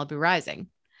book, Malibu Rising.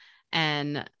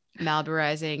 And Malibu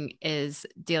Rising is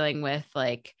dealing with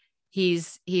like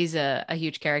he's a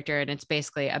huge character, and it's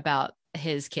basically about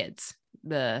his kids,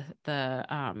 the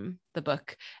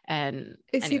book. And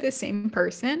Is he the anyways, same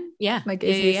person? yeah, Like, yeah,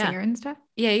 is he a yeah, singer and stuff?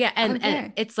 yeah, yeah. And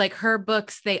Okay. it's like her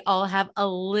books, they all have a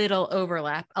little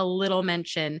overlap, a little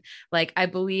mention. Like I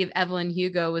believe Evelyn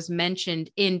Hugo was mentioned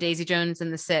in Daisy Jones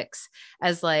and the Six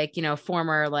as like,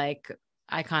 former like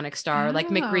iconic star, like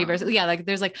Mick Reavers. Oh. Yeah, like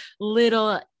there's like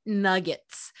little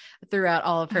nuggets throughout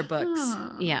all of her books.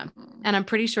 Yeah. Oh. And I'm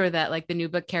pretty sure that like the new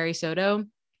book, Carrie Soto,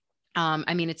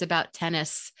 I mean, it's about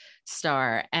tennis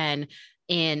star, and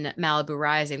in Malibu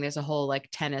Rising, there's a whole like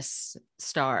tennis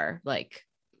star like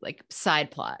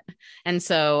side plot. And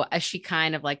so she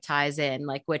kind of like ties in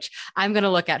like, which I'm going to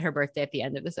look at her birthday at the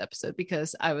end of this episode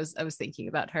because I was thinking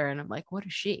about her and I'm like, what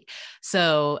is she?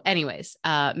 So anyways,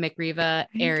 McRiva, I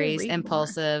need to Aries, read more.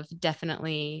 impulsive,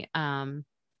 definitely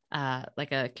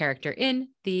like a character in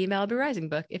the Malibu Rising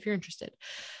book if you're interested.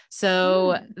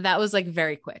 So Hmm. that was like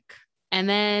very quick. And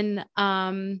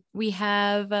then we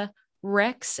have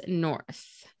Rex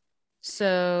North.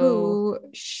 So Who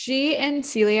she and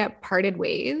Celia parted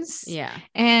ways, yeah,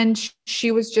 and she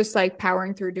was just like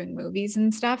powering through doing movies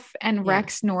and stuff. And yeah,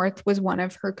 Rex North was one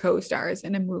of her co-stars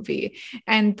in a movie.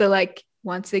 And the like,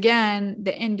 once again,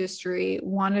 the industry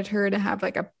wanted her to have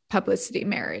like a publicity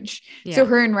marriage. So yeah,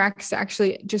 her and Rex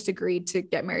actually just agreed to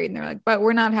get married. And they're like, but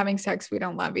we're not having sex. We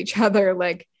don't love each other.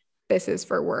 Like, this is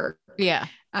for work. yeah,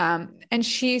 And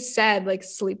she said, like,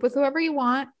 sleep with whoever you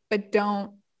want, but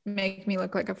don't make me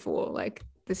look like a fool. Like,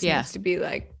 this yeah, needs to be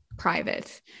like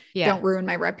private. yeah, Don't ruin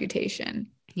my reputation.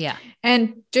 yeah,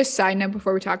 And just side note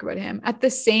before we talk about him, at the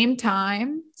same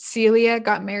time, Celia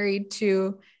got married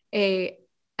to a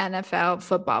NFL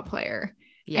football player.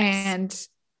 yes.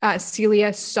 And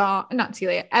Celia saw, not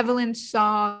Celia, Evelyn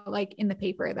saw like in the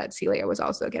paper that Celia was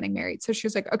also getting married. So she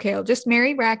was like, okay, I'll just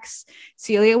marry Rex.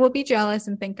 Celia will be jealous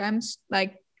and think I'm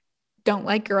like, don't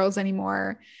like girls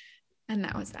anymore. And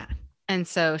that was that. And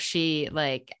so she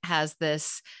like has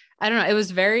this, I don't know, it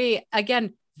was very,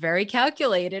 again, very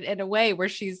calculated in a way where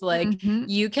she's like, Mm-hmm.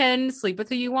 you can sleep with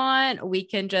who you want. We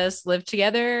can just live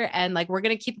together and like we're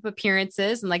going to keep up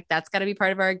appearances. And like that's got to be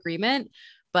part of our agreement.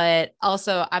 But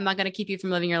also, I'm not going to keep you from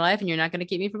living your life and you're not going to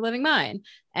keep me from living mine.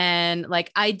 And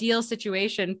like, ideal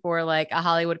situation for like a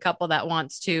Hollywood couple that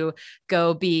wants to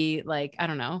go be like, I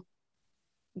don't know,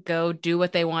 go do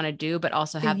what they want to do but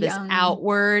also The have this young.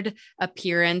 outward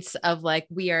appearance of like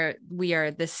we are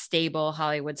the stable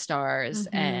Hollywood stars.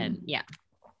 Mm-hmm. And yeah,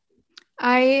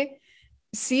 I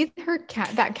see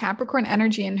that Capricorn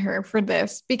energy in her for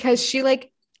this because she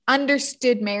like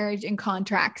understood marriage and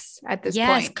contracts at this yes,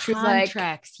 point. She was like,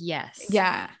 contracts, yes,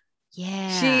 yeah,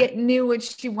 yeah. she knew what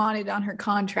she wanted on her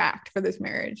contract for this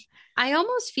marriage. I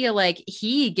almost feel like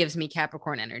he gives me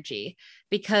Capricorn energy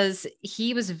because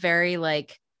he was very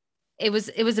like it was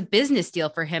a business deal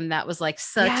for him that was like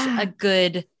such a Yeah.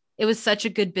 good it was such a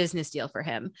good business deal for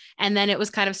him. And then it was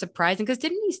kind of surprising because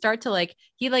didn't he start to like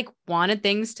he like wanted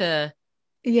things to,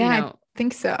 Yeah, you I know,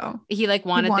 think so. he like He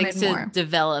wanted wanted things to more.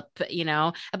 develop, but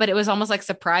it was almost like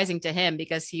surprising to him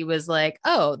because he was like,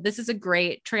 oh, this is a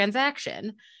great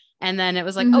transaction. And then it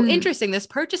was like, oh, Mm-hmm. interesting. This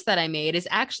purchase that I made is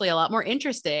actually a lot more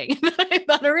interesting than I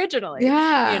thought originally, you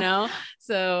Yeah. know?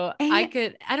 So And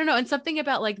I don't know. And something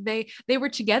about like they were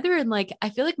together and like, I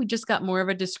feel like we just got more of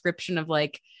a description of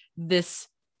like this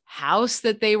house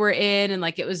that they were in. And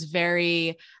like, it was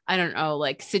very, I don't know,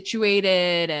 like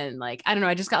situated and like, I don't know.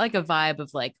 I just got like a vibe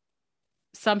of like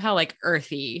somehow like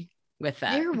earthy with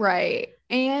that. You're right.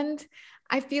 And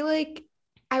I feel like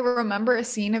I remember a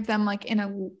scene of them like in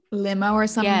a limo or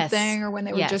Yes. something, or when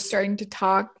they were just Yes. starting to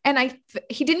talk. And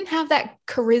he didn't have that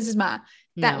charisma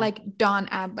that No. like Don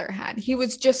Adler had. He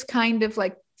was just kind of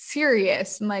like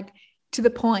serious and like to the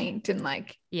point and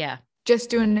like Yeah. just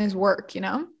doing his work, you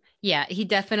know? Yeah. He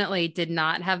definitely did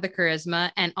not have the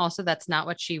charisma. And also, that's not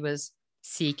what she was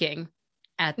seeking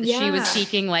she was Yeah.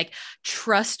 seeking like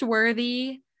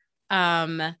trustworthy,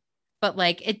 um, but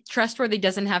like trustworthy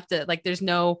doesn't have to like doesn't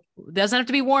have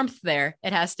to be warmth there.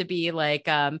 It has to be like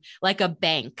a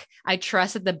bank. I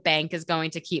trust that the bank is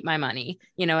going to keep my money.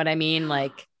 You know what I mean?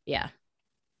 Like, yeah.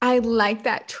 I like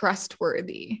that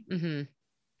trustworthy. Hmm.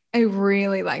 I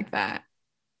really like that.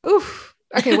 Oof.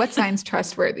 Okay, what sign's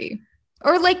trustworthy?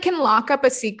 Or like can lock up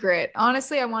a secret.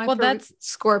 Honestly, I want Well, to throw that's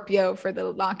Scorpio for the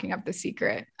locking up the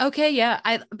secret. okay. Yeah.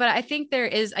 But I think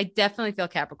I definitely feel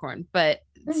Capricorn, but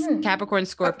it's Mhm. Capricorn, Okay.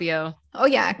 Scorpio. Oh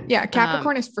yeah, yeah. Um,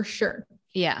 Capricorn is for sure.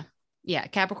 yeah. Yeah.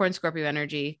 Capricorn, Scorpio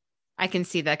energy. I can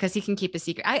see that because he can keep a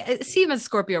secret. I see him as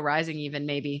Scorpio rising, even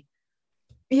maybe.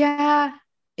 Yeah,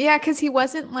 yeah, because he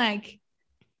wasn't like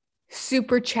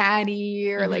super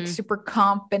chatty or like Hmm. super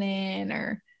confident,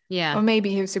 or Yeah. well, maybe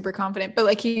he was super confident, but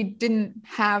like he didn't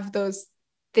have those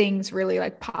things really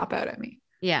like pop out at me.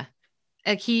 Yeah.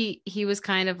 Like he was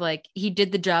kind of like he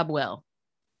did the job well.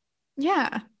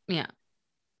 Yeah, Yeah.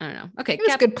 I don't know. Okay, it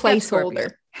was a good Cap Scorpio.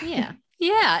 placeholder Yeah.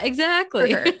 Yeah, for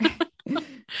exactly. her.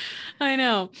 I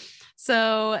know.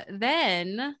 So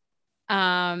then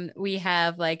we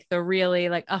have like the really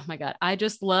like oh my god,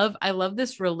 I love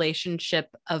this relationship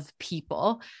of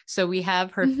people. So we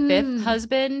have her fifth Hmm.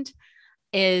 husband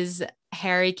is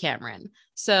Harry Cameron.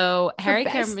 So Her Harry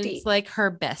Cameron's bestie. like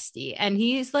her bestie, and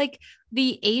he's like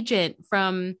the agent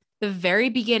from the very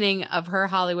beginning of her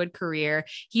Hollywood career.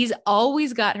 He's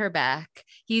always got her back.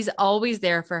 He's always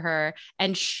there for her,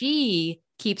 and she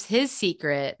keeps his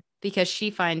secret because she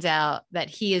finds out that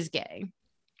he is gay.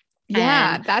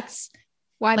 Yeah, And that's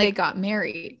why they like got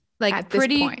married like at this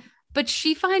pretty point. but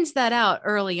she finds that out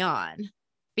early on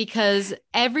because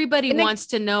everybody And like, wants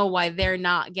to know why they're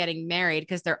not getting married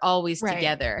because they're always right.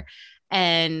 together.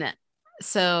 And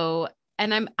so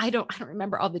and I don't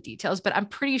remember all the details, but I'm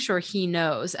pretty sure he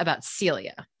knows about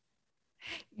Celia.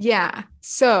 Yeah.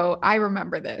 So I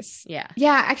remember this. Yeah.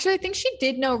 Yeah, actually, I think she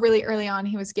did know really early on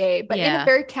he was gay, but in a Yeah.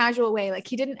 very casual way. Like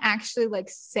he didn't actually like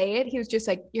say it. He was just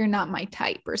like, "You're not my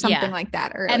type" or something Yeah. like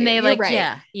that And earlier. they You're like, right.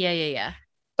 yeah, yeah, yeah, yeah.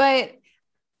 But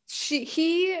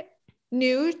he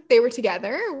knew they were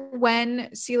together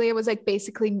when Celia was like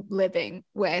basically living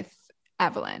with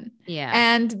Evelyn. Yeah.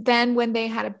 And then when they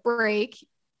had a break,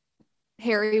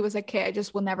 Harry was like, "Okay, I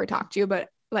just will never talk to you, but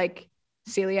like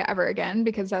Celia ever again,"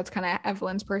 because that's kind of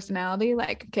Evelyn's personality.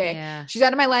 Like, okay, Yeah. she's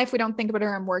out of my life. We don't think about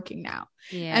her. I'm working now.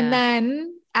 And Yeah.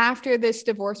 then after this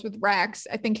divorce with Rex,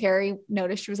 I think Harry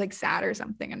noticed she was like sad or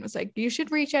something and was like, "You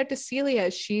should reach out to Celia.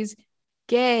 She's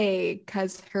gay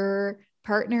because her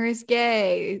partner is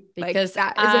gay. Like, Because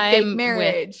that is a fake I'm with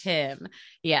marriage." him.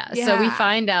 Yeah. So we Yeah.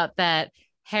 find out that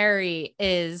Harry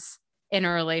is in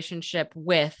a relationship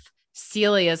with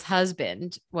Celia's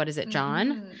husband. What is it,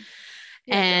 John? Mm-hmm.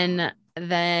 Yeah, John. And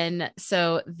then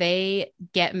so they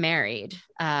get married.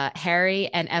 Harry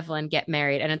and Evelyn get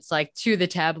married, and it's like to the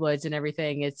tabloids and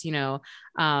everything. It's,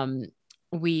 um,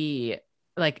 we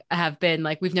like have been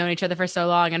like we've known each other for so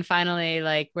long, and finally,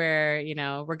 like we're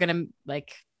gonna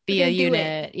like We're be a gonna do it.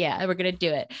 unit. Yeah, we're gonna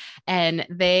do it. And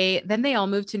they all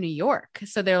move to New York.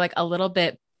 So they're like a little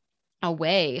bit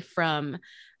away from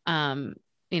um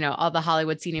all the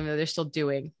Hollywood scene, even though they're still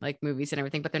doing like movies and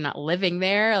everything, but they're not living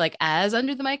there like as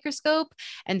under the microscope.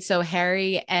 And so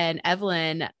Harry and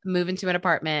Evelyn move into an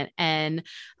apartment, and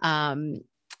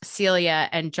Celia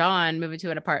and John move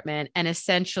into an apartment, and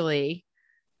essentially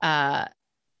uh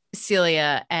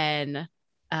Celia and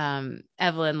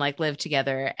Evelyn like live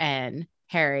together, and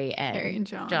Harry Harry and and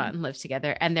John. John live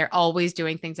together, and they're always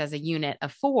doing things as a unit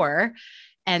of four.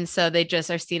 And so they just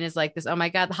are seen as like this, oh my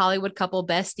God, the Hollywood couple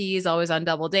besties, always on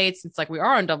double dates. It's like we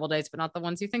are on double dates, but not the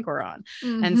ones you think we're on.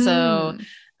 And so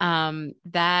Mm-hmm.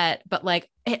 but like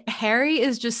Harry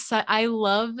is just I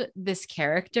love this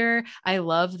character. I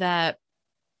love that.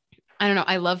 I don't know.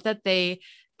 I love that they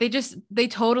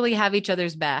totally have each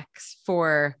other's backs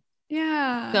for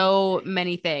Yeah. so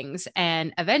many things.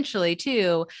 And eventually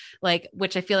too, like,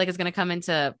 which I feel like is going to come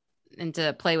into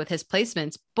play with his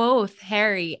placements, both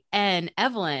Harry and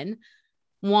Evelyn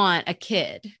want a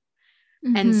kid.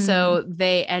 And Mm-hmm. so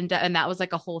they end up, and that was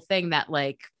like a whole thing that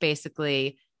like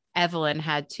basically Evelyn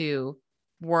had to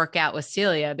work out with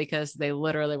Celia because they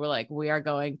literally were like, we are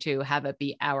going to have it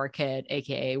be our kid,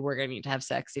 aka we're going to need to have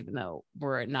sex even though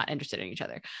we're not interested in each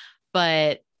other.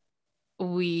 But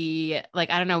we like,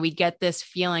 I don't know, we get this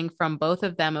feeling from both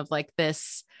of them of like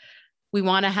this, we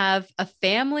want to have a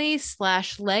family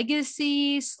slash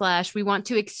legacy slash we want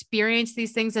to experience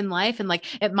these things in life, and like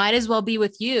it might as well be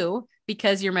with you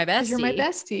because you're my Because you're my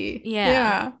bestie. bestie. Yeah.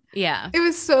 Yeah. Yeah. It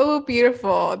was so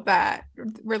beautiful, that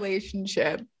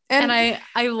relationship. And And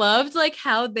I loved like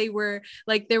how they were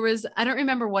like, there was, I don't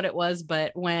remember what it was,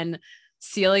 but when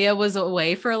Celia was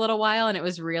away for a little while and it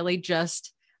was really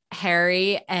just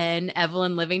Harry and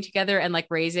Evelyn living together and like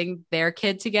raising their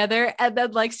kid together, and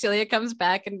then like Celia comes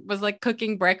back and was like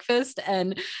cooking breakfast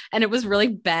and it was really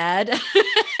bad.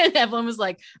 And Evelyn was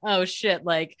like, oh shit,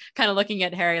 like kind of looking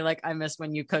at Harry like, I miss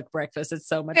when you cook breakfast, it's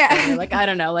so much better. yeah. Like I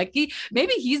don't know, like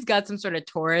maybe he's got some sort of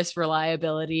Taurus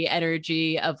reliability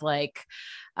energy of like,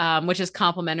 which is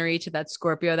complementary to that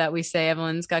Scorpio that we say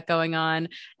Evelyn's got going on.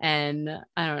 And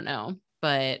I don't know,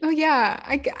 but Oh yeah,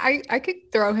 I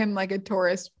could throw him like a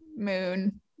Taurus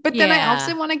moon, but then I yeah,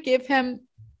 also want to give him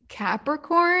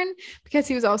Capricorn because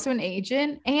he was also an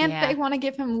agent, and I yeah. want to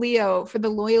give him Leo for the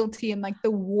loyalty and like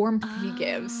the warmth he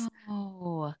gives.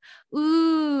 Oh,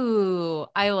 ooh,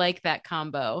 I like that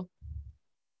combo.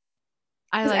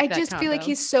 I Because like I that just feel like combo.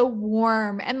 he's so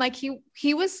warm, and like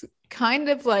he was kind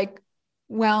of like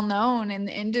well known in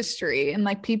the industry, and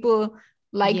like people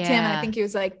liked him, and I Yeah, think he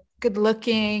was like good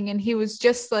looking, and he was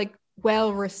just like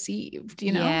well received,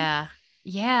 you know? yeah,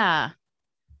 yeah.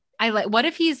 I like. What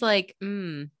if he's like,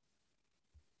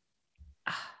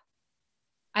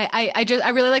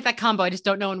 I really like that combo. I just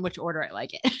don't know in which order I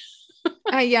like it.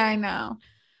 Yeah, I know.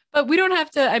 But we don't have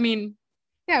to. I mean,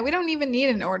 Yeah, we don't even need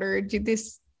an order. These are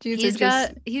just he's his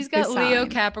got Leo sign.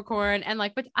 Capricorn and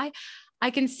like, but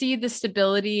I can see the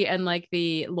stability and like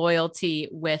the loyalty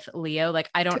with Leo. Like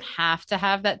I don't have to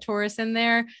have that Taurus in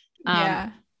there. Um,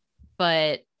 Yeah.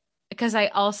 but because I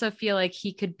also feel like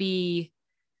he could be,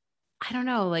 I don't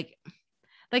know, like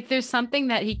there's something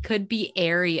that he could be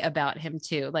airy about him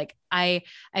too. Like I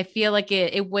feel like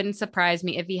it wouldn't surprise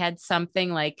me if he had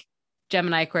something like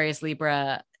Gemini, Aquarius,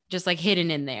 Libra just like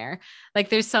hidden in there. Like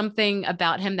there's something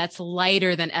about him that's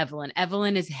lighter than Evelyn.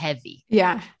 Evelyn is heavy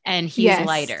Yeah. and he's Yes.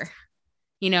 lighter.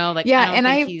 You know, like I Yeah, don't and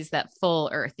think he's that full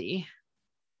earthy.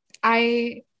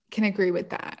 I can agree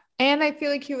with that. And I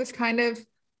feel like he was kind of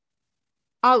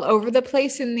all over the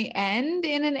place in the end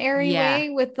in an airy Yeah. way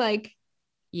with like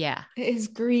Yeah. his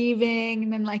grieving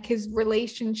and then like his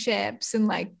relationships and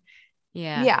like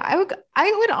Yeah. yeah,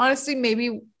 I would honestly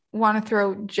maybe want to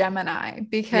throw Gemini Yeah, that's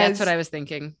what because I was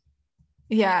thinking.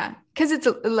 yeah, because it's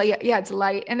like yeah, it's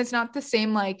light and it's not the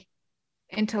same like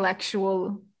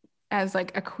intellectual as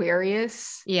like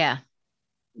Aquarius. Yeah.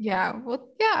 Yeah, well,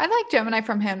 yeah, I like Gemini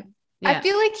from him. I Yeah.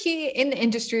 feel like he in the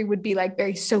industry would be like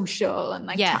very social and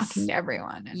like talking Yes. to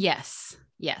everyone. And Yes.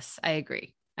 Yes. I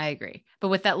agree. I agree. But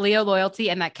with that Leo loyalty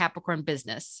and that Capricorn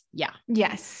business. Yeah.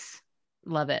 yes,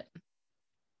 Love it.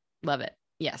 Love it.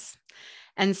 Yes.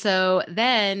 And so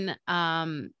then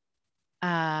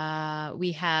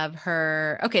we have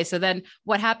her. Okay, so then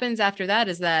what happens after that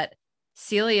is that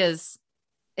Celia's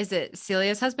is it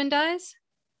Celia's husband dies,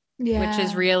 which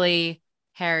is yeah, really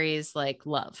Harry's like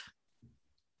love.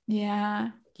 yeah,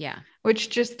 Yeah. which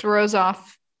just throws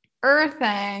off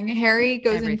everything. Harry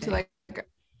goes into Everything. like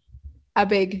a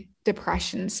big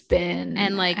depression And spin,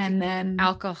 like and then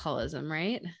alcoholism,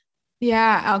 right?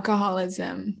 yeah,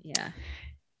 alcoholism, Yeah.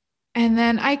 and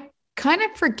then I kind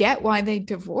of forget why they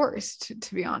divorced,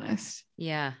 to be honest.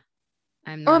 Yeah.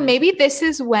 I'm Or not into maybe this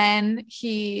is when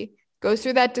he goes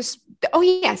through that oh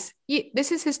yes,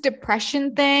 this is his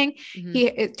depression thing. mhm.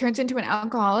 It turns into an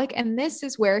alcoholic, and this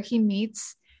is where he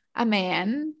meets a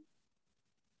man,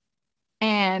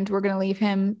 and we're going to leave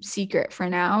him secret for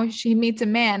now. She meets a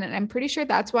man, and I'm pretty sure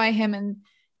that's why him and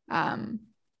um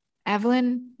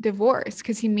Evelyn divorced,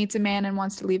 because he meets a man and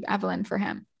wants to leave Evelyn for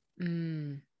him.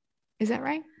 Mm. Is that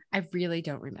right? I really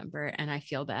don't remember. And I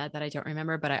feel bad that I don't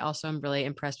remember, but I also am really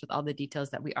impressed with all the details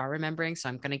that we are remembering. So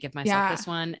I'm going to give myself Yeah. this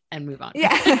one and move on.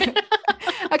 Yeah.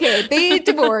 Okay, they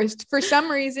divorced for some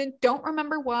reason. Don't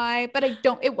remember why, but I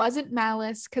don't. It wasn't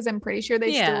malice because I'm pretty sure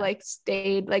they still Yeah. like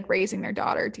stayed like raising their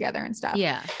daughter together and stuff.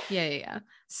 Yeah. Yeah. Yeah. Yeah. And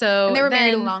So they were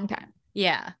married a then, long time.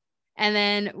 yeah. And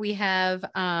then we have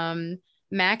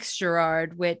Max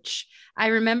Gerard, which I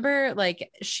remember like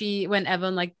when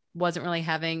Evelyn like wasn't really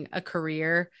having a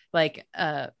career like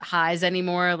highs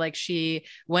anymore. Like she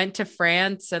went to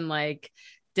France and like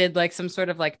did like some sort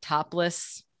of like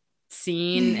topless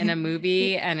scene in a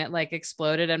movie and it like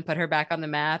exploded and put her back on the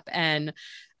map. And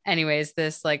anyways,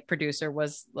 this like producer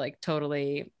was like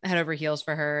totally head over heels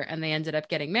for her, and they ended up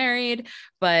getting married.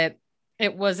 But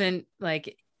it wasn't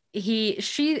like she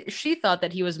thought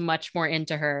that he was much more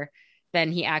into her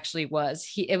than he actually was.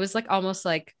 It was like almost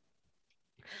like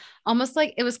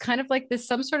it was kind of like this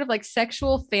some sort of like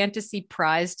sexual fantasy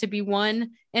prize to be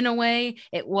won in a way.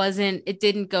 It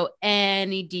didn't go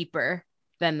any deeper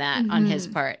than that on his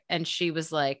Mm-hmm. part. And she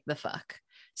was like, the fuck.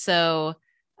 So,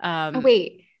 Oh, um,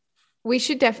 wait. We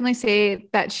should definitely say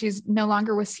that she's no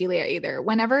longer with Celia either.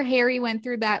 Whenever Harry went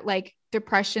through that like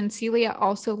depression, Celia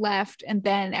also left, and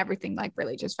then everything like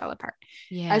really just fell apart.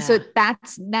 So yeah.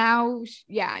 that's now,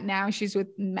 yeah, now she's with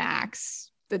Max.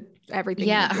 Everything we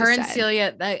Yeah, her just and said.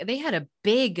 Celia,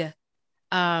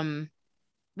 um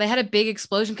they had a big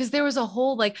explosion because there was a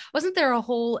whole like wasn't there a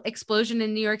whole explosion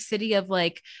in New York City of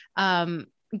like um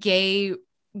gay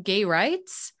gay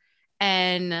rights,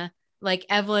 and like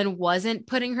Evelyn wasn't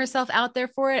putting herself out there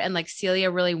for it, and like Celia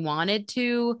really wanted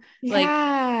to, like,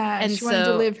 Yeah, and she wanted to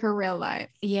so live her real life.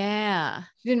 yeah.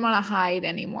 She didn't want to hide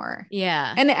anymore.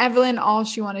 Yeah. And Evelyn, all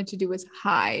she wanted to do was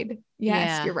hide. Yes,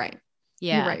 Yeah. you're right.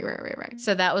 You're Yeah. right, right, right, right.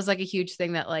 So that was like a huge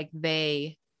thing that like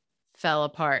they fell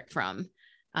apart from.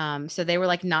 So they were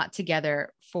like not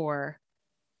together for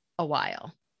a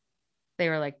while. They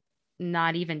were like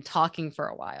not even talking for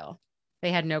a while.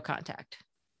 They had no contact.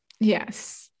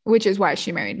 Yes, which is why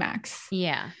she married Max.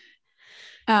 Yeah.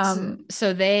 So, Um,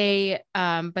 so they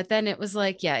but then it was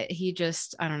like, yeah, he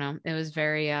just, I don't know. It was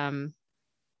very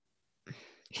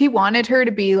he wanted her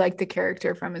to be like the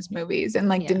character from his movies and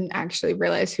like yeah. didn't actually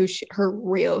realize who her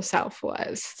real self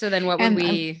was. So then what would And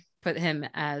we put him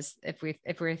as if we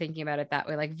were thinking about it that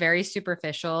way? Like very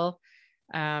superficial,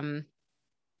 um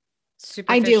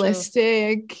superficial.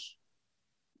 idealistic,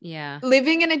 Yeah.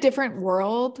 living in a different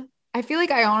world. I feel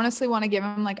like I honestly want to give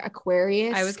him like I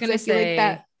Aquarius was because gonna I feel like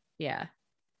that. say, yeah.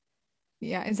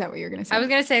 Yeah, is that what you're gonna I was say?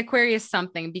 gonna say Aquarius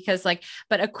something because like,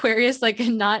 but Aquarius like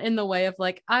not in the way of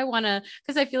like I wanna,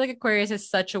 because I feel like Aquarius is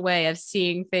such a way of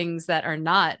seeing things that are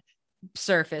not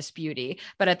surface beauty,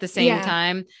 but at the same Yeah.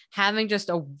 time having just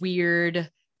a weird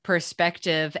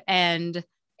perspective and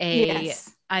a,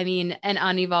 Yes. I mean, an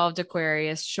unevolved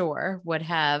Aquarius sure would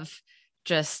have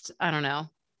just, I don't know,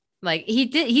 like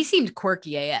he seemed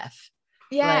quirky AF.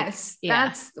 Like, Yes, yeah,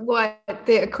 that's what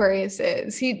the Aquarius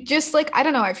is. He just like, I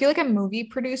don't know, I feel like a movie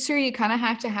producer, you kind of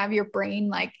have to have your brain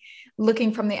like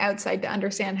looking from the outside to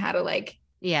understand how to like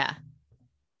yeah,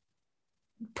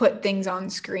 put things on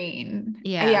screen.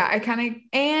 yeah, Yeah, I kind of,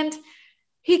 and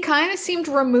he kind of seemed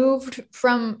removed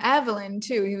from Evelyn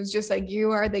too. He was just like,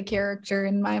 you are the character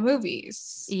in my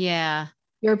movies. yeah.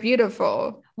 You're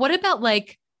beautiful. What about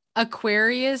like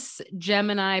Aquarius,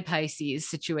 Gemini, Pisces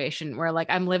situation where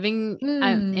like I'm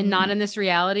and not Hmm. in this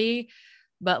reality,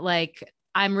 but like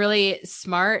I'm really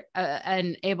smart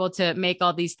and able to make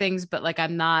all these things, but like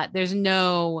I'm not, there's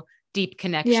no deep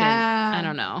connection. I Yeah.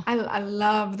 don't know. I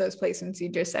love those placements you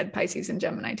just said, Pisces and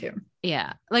Gemini too.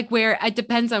 Yeah. Like where it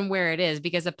depends on where it is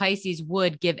because a Pisces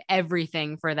would give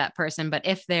everything for that person. But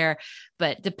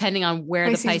depending on where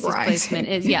the Pisces Pisces placement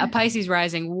rising. is, yeah, a Pisces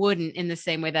rising wouldn't in the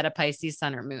same way that a Pisces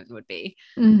sun or moon would be.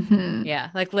 Hmm. Yeah,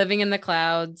 like living in the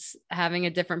clouds, having a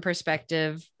different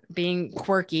perspective, being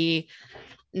quirky,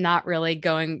 not really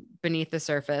going beneath the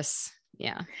surface.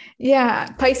 Yeah.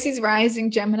 Yeah. Pisces rising,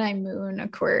 Gemini moon,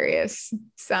 Aquarius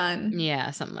sun.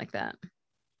 Yeah, something like that.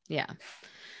 Yeah. I like it.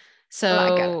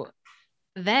 So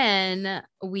then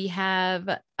we have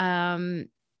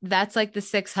that's like the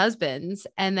six husbands,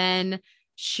 and then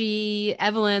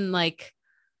Evelyn like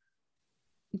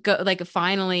go like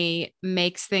finally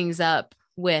makes things up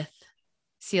with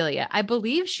Celia. I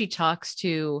believe she talks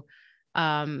to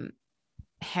um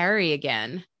Harry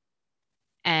again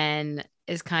and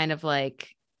is kind of like,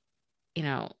 you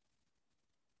know,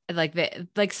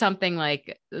 like something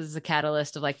like is a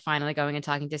catalyst of like finally going and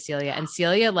talking to Celia, and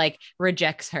Celia like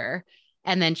rejects her,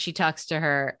 and then she talks to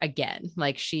her again,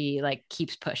 like she like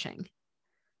keeps pushing.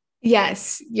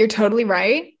 Yes, you're totally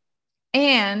right.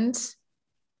 And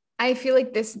I feel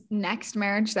like this next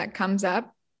marriage that comes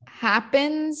up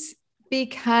happens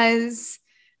because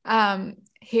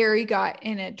Harry got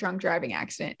in a drunk driving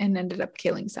accident and ended up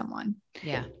killing someone.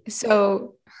 Yeah.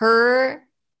 So her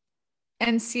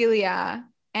and Celia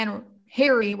and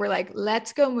Harry were like,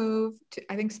 let's go move to,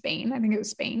 I think Spain. I think it was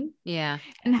Spain, Yeah.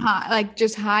 and like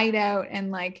just hide out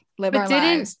and like live But our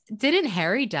didn't lives. didn't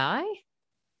Harry die?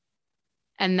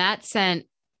 And that sent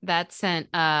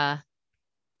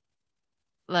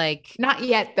like Not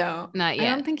yet, though. not I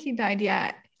yet. don't think he died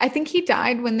yet. I think he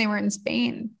died when they were in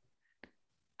Spain.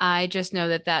 I just know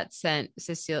that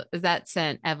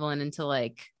sent Evelyn into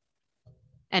like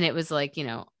And it was like,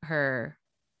 I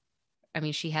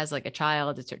mean, she has like a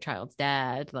child, it's her child's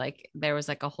dad. Like there was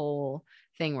like a whole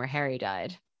thing where Harry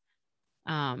died.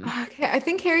 Um, Okay, I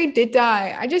think Harry did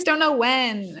die. I just don't know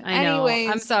when. I know. I'm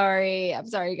Anyways, sorry. I'm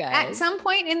sorry, at guys. some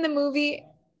point in the movie,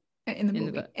 In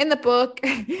the book. in the book,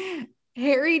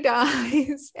 Harry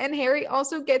dies, and Harry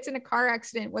also gets in a car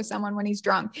accident with someone when he's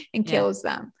drunk and Yeah. kills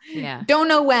them. Yeah. Don't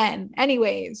know when.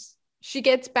 Anyways, she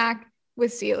gets back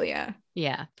with Celia.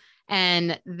 Yeah.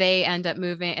 And they end up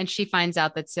moving, and she finds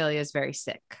out that Celia is very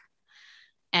sick.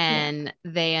 Yeah. And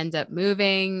they end up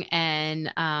moving,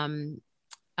 and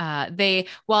they,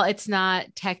 while it's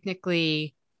not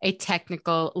technically a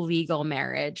technical legal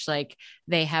marriage, like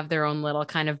they have their own little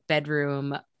kind of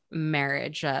bedroom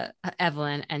marriage,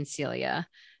 Evelyn and Celia,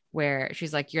 where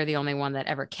she's like, you're the only one that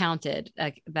ever counted,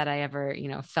 like that I ever,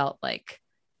 felt like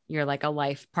you're like a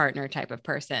life partner type of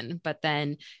person. But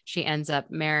then she ends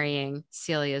up marrying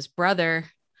Celia's brother,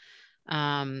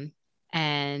 um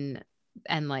and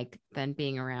like then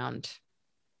being around,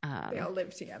 They um all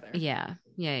live together. yeah,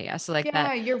 so like Yeah,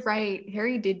 that. you're right.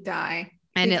 Harry did die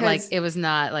And it like because it was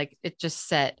not like it just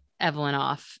set Evelyn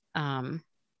off, and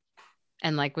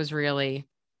like was really,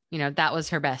 that was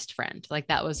her best friend, like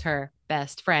that was her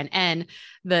best friend, and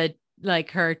the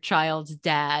like her child's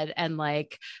dad, and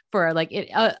like for like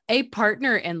a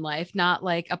partner in life, not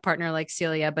like a partner like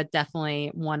Celia, but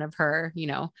definitely one of her,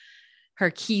 her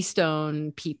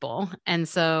keystone people. And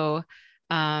so,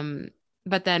 um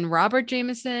but then Robert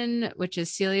Jameson, which is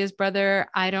Celia's brother,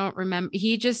 I don't remember,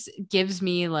 he just gives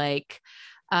me like,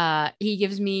 he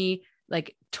gives me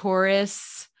like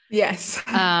Taurus, yes.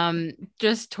 um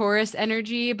just Taurus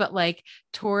energy, but like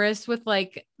Taurus with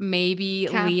like maybe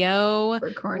Leo,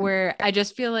 Capricorn. where I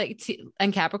just feel like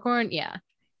and Capricorn, yeah.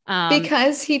 um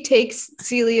Because he takes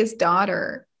Celia's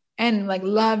daughter and like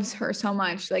loves her so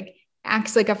much, like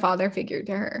acts like a father figure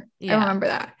to her. I yeah, remember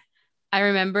that. I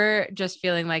remember just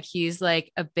feeling like he's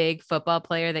like a big football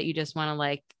player that you just want to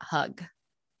like hug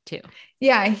too.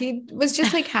 Yeah, he was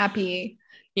just like happy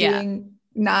Yeah. doing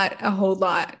not a whole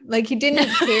lot. Like he didn't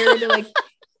care to like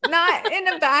not in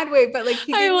a bad way, but like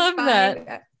I love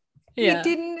that. he Yeah.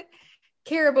 didn't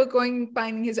care about going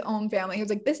finding his own family. He was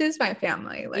like, this is my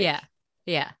family. Like, Yeah.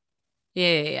 Yeah.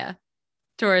 Yeah.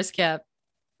 Taurus, Cap,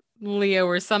 Leo,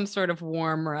 or some sort of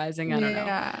warm rising. I don't know.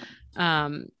 yeah.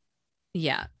 Um,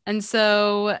 yeah. And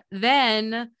so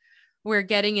then we're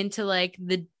getting into like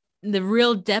the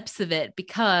real depths of it,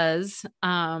 because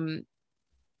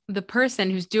the person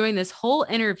who's doing this whole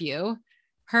interview,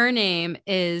 her name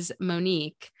is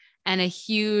Monique. And a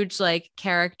huge like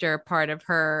character part of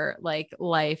her like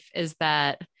life is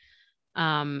that,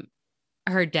 um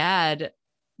her dad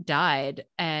died,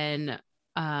 and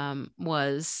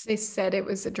was, They said it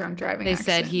was a drunk driving they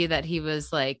said accident. he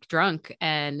was like drunk,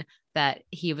 and that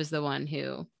he was the one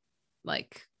who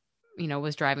like,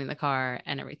 was driving the car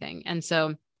and everything. And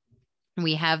so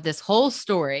we have this whole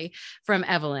story from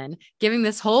Evelyn giving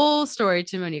this whole story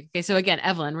to Monique. Okay, so again,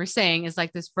 Evelyn, we're saying, is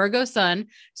like this Virgo sun,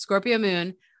 Scorpio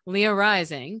moon, Leo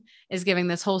rising, is giving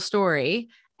this whole story.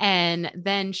 And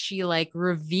then she like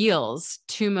reveals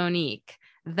to Monique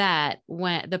that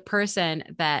when the person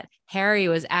that Harry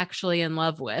was actually in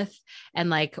love with and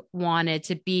like wanted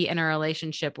to be in a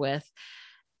relationship with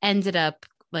ended up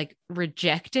like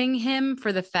rejecting him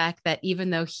for the fact that even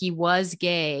though he was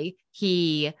gay,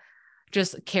 he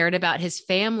just cared about his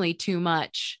family too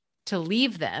much to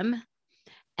leave them.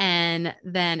 And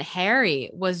then Harry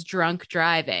was drunk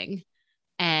driving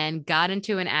and got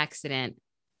into an accident.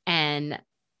 And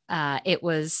it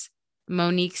was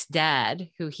Monique's dad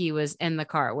who he was in the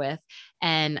car with.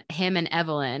 And him and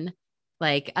Evelyn,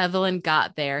 like Evelyn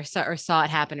got there, or saw it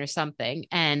happen or something.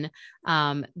 And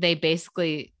they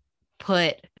basically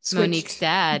put Monique's Switched.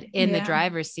 dad in the Yeah.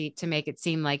 driver's seat to make it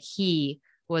seem like he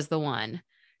was the one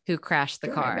who crashed the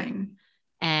car. Driving.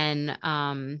 And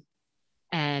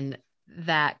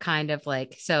that kind of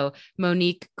like, so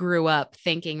Monique grew up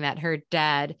thinking that her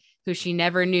dad, who she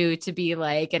never knew to be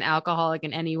like an alcoholic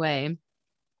in any way,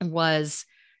 was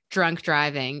drunk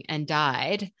driving and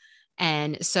died.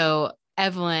 And so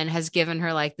Evelyn has given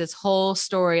her like this whole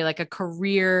story, like a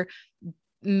career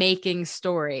making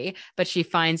story, but she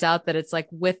finds out that it's like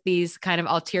with these kind of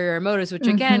ulterior motives, which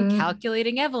again, Mm-hmm.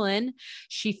 calculating Evelyn,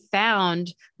 she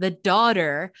found the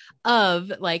daughter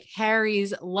of like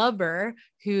Harry's lover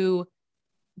who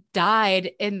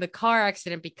died in the car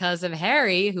accident because of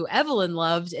Harry, who Evelyn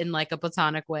loved in like a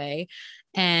platonic way.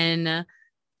 And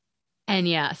And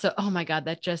yeah, so oh my God,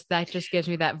 that just gives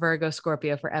me that Virgo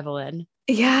Scorpio for Evelyn.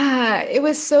 Yeah, it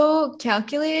was so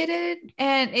calculated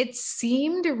and it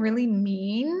seemed really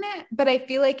mean, but I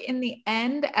feel like in the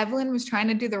end, Evelyn was trying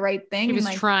to do the right She thing and was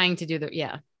like, trying to do the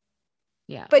yeah,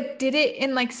 yeah. but did it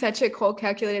in like such a cold,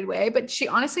 calculated way. But she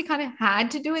honestly kind of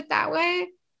had to do it that way.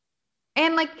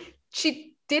 And like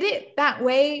she did it that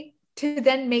way to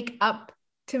then make up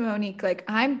to Monique, like,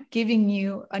 I'm giving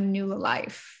you a new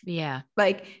life. Yeah.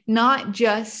 Like, not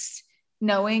just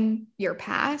knowing your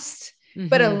past,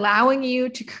 but Hmm. allowing you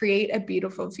to create a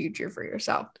beautiful future for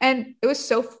yourself. And it was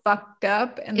so fucked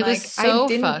up. And It was like, so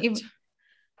fucked.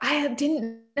 I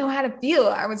didn't know how to feel.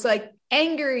 I was like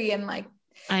angry and like,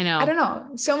 I I know. don't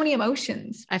know, so many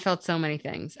emotions. I felt so many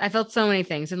things. I felt so many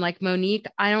things. And like Monique,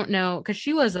 I don't know, because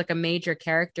she was like a major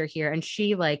character here. And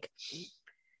she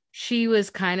was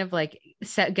kind of like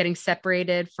getting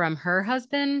separated from her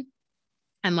husband.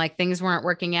 And like things weren't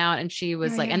working out. And she Oh,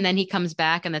 was like, yeah. and then he comes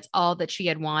back and that's all that she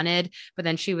had wanted. But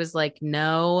then she was like,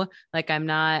 no, like I'm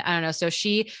not, I don't know. So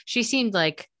she seemed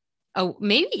like, oh,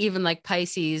 maybe even like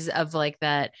Pisces of like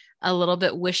that a little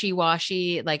bit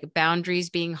wishy-washy, like boundaries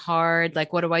being hard.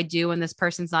 Like, what do I do when this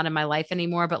person's not in my life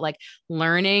anymore? But like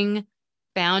learning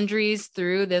boundaries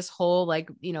through this whole, like,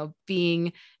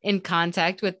 being in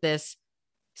contact with this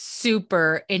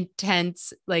super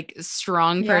intense, like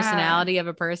strong Yeah. personality of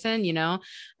a person.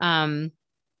 Um,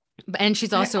 and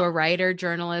she's also I, a writer,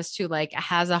 journalist who like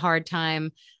has a hard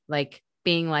time like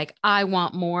being like, I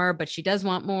want more, but she does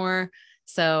want more.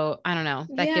 So I don't know.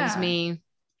 That gives yeah. me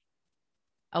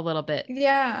a little bit.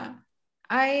 Yeah.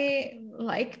 I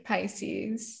like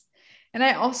Pisces. And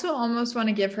I also almost want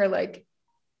to give her like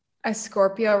a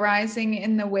Scorpio rising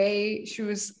in the way she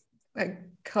was like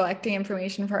collecting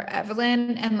information for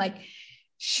Evelyn. And like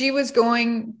she was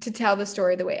going to tell the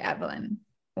story the way Evelyn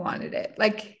wanted it.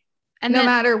 Like And no then,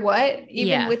 matter what, even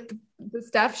yeah, with the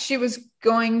stuff, she was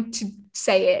going to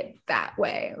say it that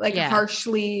way, like yeah,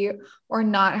 harshly or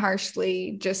not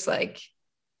harshly, just like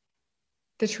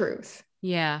the truth.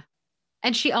 yeah.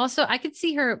 And she also, I could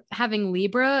see her having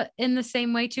Libra in the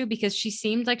same way too, because she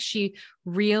seemed like she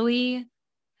really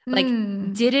like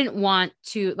Mm. didn't want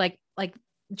to like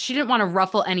she didn't want to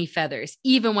ruffle any feathers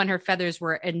even when her feathers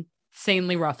were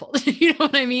insanely ruffled. You know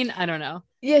what I mean? I don't know.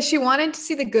 Yeah, she wanted to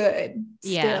see the good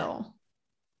Yeah, still,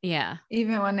 yeah,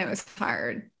 even when it was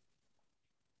hard.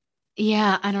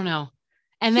 yeah, I don't know.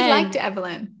 And She liked then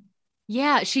Evelyn.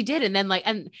 yeah, she did. And then like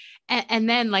and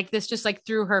then like this just like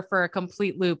threw her for a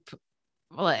complete loop,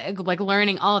 like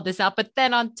learning all of this out. But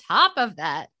then on top of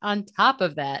that,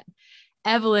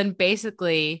 Evelyn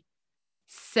basically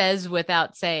says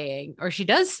without saying, or she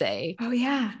does say Oh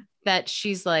yeah. that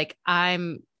she's like,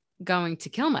 I'm going to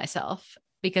kill myself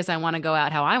because I want to go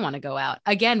out how I want to go out.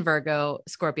 Again, Virgo,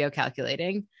 Scorpio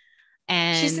calculating. She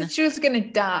And said she was going to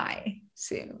die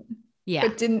soon, yeah.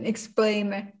 but didn't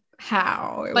explain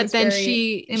how. It But was then very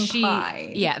she,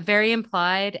 implied. yeah, very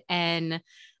implied. And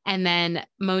then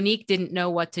Monique didn't know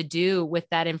what to do with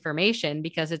that information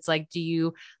because it's like, do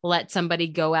you let somebody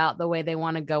go out the way they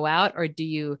want to go out, or do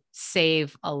you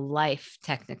save a life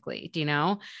technically? Do you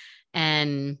know?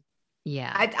 And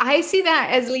yeah, I see that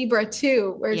as Libra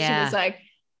too, where she was yeah, like,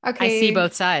 I see okay,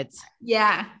 both sides.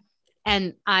 yeah.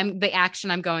 And the action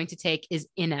I'm going to take is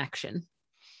inaction.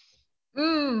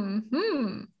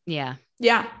 Hmm. Yeah.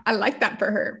 Yeah, I like that for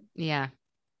her. Yeah.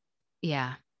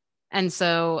 Yeah. And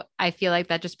so I feel like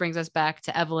that just brings us back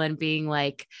to Evelyn being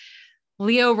like,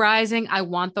 Leo rising, I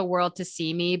want the world to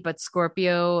see me, but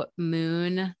Scorpio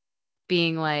moon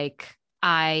being like,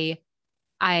 I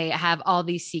have all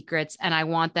these secrets and I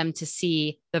want them to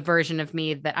see the version of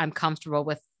me that I'm comfortable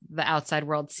with the outside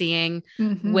world seeing,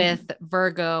 with Hmm.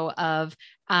 Virgo of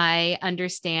I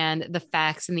understand the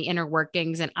facts and the inner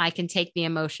workings and I can take the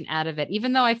emotion out of it.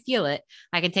 Even though I feel it,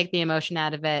 I can take the emotion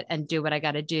out of it and do what I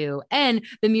got to do. And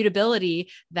the mutability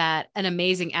that an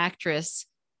amazing actress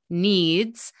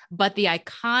needs, but the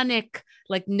iconic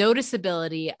like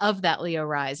noticeability of that Leo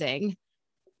rising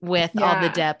with all the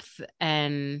Yeah. depth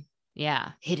and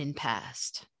yeah, hidden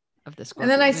past of the And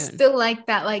then Scorpio I moon. still like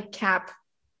that like cap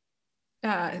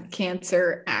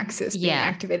Cancer axis being Yeah.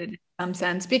 activated in some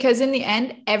sense because in the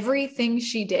end, everything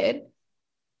she did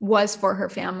was for her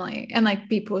family and like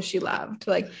people she loved.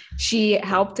 Like she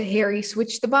helped Harry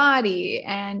switch the body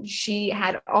and she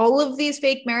had all of these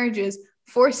fake marriages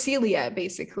for Celia,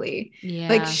 basically.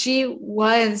 Like Yeah. she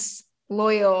was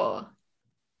loyal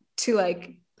to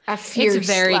like a It's fierce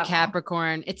very level.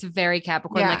 Capricorn. It's very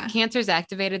Capricorn. Like Yeah. Cancer's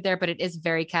activated there, but it is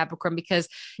very Capricorn because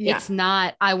Yeah. it's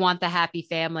not, I want the happy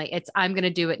family. It's, I'm going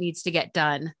to do what needs to get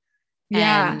done.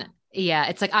 And Yeah. Yeah,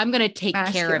 it's like I'm gonna take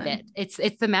care of it. Masculine.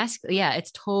 It's the masculine. Yeah,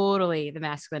 it's totally the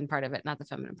masculine part of it, not the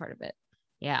feminine part of it.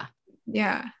 Yeah.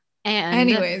 Yeah. And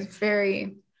Anyways,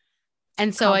 very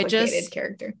and so I complicated just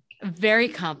character. very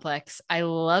complex. I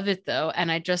love it though.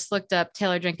 And I just looked up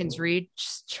Taylor Jenkins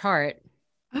Reid's chart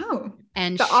Oh,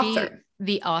 and the author.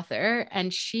 the author,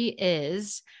 and she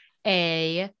is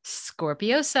a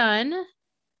Scorpio sun,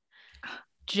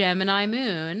 Gemini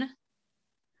moon,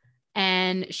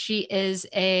 and she is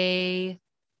a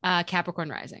Capricorn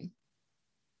rising.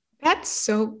 That's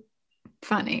so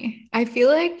funny. I feel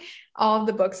like all of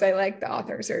the books I like, the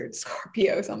authors are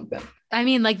Scorpio something. I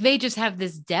mean, like they just have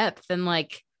this depth and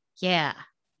like, yeah,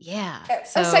 yeah. A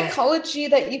So psychology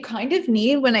that you kind of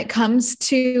need when it comes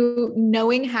to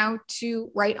knowing how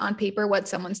to write on paper what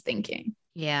someone's thinking.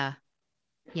 yeah,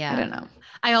 I yeah. don't know.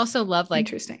 I also love like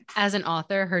Interesting. as an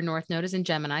author, her North Node is in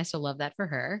Gemini, so love that for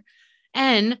her.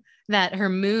 And that her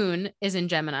moon is in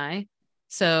Gemini.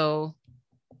 So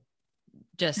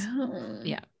just Oh.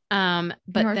 yeah.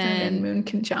 But North Node and then Moon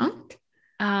conjunct.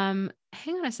 hang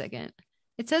on a second.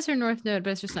 It says her North Node,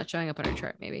 but it's just not showing up on her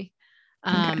chart, maybe.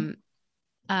 Okay. Um,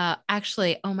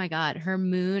 actually, oh my God, her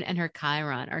moon and her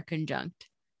Chiron are conjunct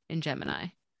in Gemini.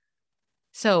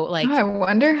 So Oh, I like,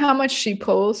 wonder how much she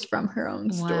pulls from her own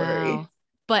wow. story.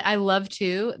 But I love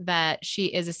too that she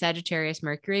is a Sagittarius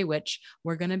Mercury, which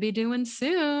we're going to be doing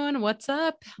soon. What's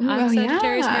up? Ooh, I'm oh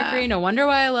Sagittarius yeah. Mercury. No wonder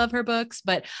why I love her books.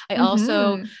 But I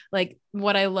also Mm-hmm. like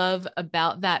what I love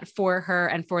about that for her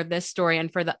and for this story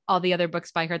and for all the other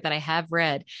books by her that I have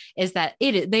read is that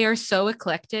they are so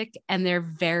eclectic and they're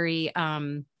very,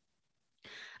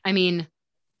 I mean,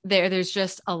 there's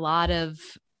just a lot of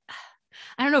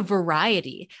I don't know,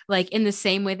 variety. Like in the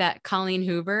same way that Colleen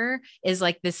Hoover is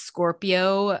like this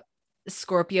Scorpio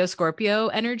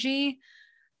energy.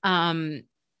 Um,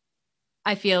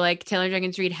 I feel like Taylor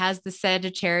Jenkins Reid has the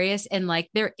Sagittarius, and like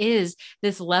there is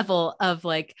this level of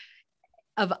like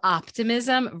of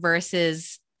optimism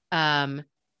versus um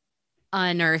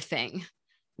unearthing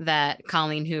that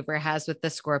Colleen Hoover has with the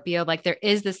Scorpio. Like there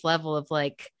is this level of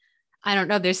like, I don't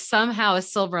know, there's somehow a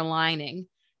silver lining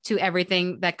to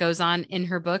everything that goes on in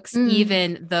her books, Mm.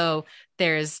 even though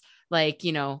there's like,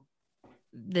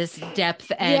 this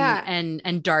depth Yeah.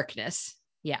 and darkness.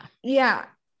 Yeah. Yeah.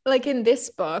 Like in this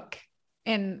book,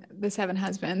 in The Seven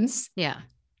Husbands, Yeah.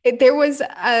 there was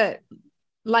a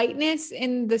lightness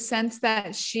in the sense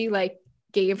that she like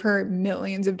gave her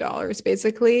millions of dollars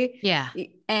basically Yeah.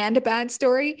 and a bad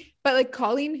story. But like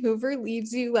Colleen Hoover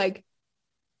leaves you like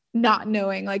not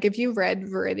knowing, like if you read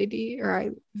Verity,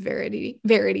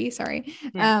 sorry.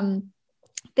 Yeah. I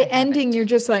The ending, haven't. you're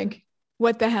just like,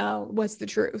 what the hell? What's the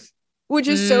truth? Which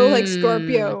is so like Mm.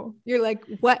 Scorpio. You're like,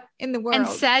 what in the And world?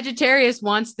 Sagittarius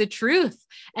wants the truth.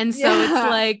 And so it's Yeah.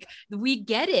 like, we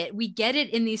get it. We get it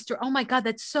in these stories. Oh my God,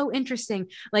 that's so interesting.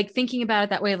 Like thinking about it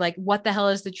that way, like, what the hell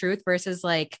is the truth versus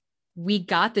like, we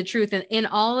got the truth. And in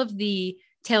all of the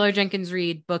Taylor Jenkins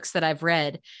Reid books that I've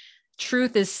read,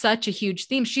 truth is such a huge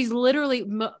theme. She's literally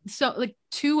so like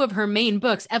two of her main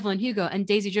books, Evelyn Hugo and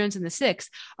Daisy Jones and the Six,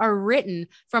 are written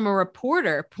from a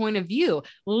reporter point of view,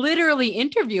 literally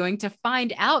interviewing to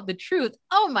find out the truth.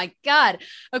 Oh my God.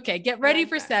 Okay, get I ready like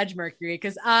for that. Sag Mercury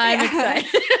because I'm Yeah.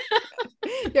 excited.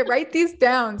 Yeah, write these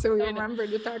down so we I know. remember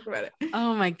to talk about it.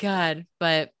 Oh my God.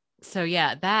 But so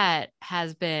yeah, that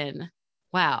has been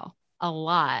wow, a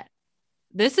lot.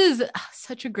 This is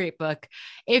such a great book.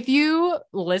 If you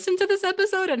listen to this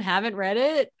episode and haven't read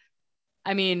it,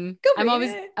 I mean, Go read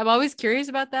it. I'm always curious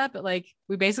about that, but like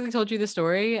we basically told you the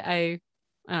story. I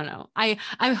don't know. I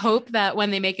hope that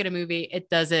when they make it a movie, it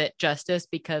does it justice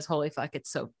because holy fuck,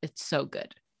 it's so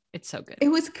good. It's so good. It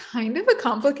was kind of a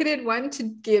complicated one to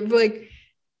give like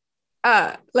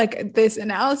this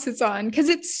analysis on because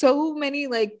it's so many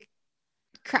like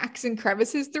cracks and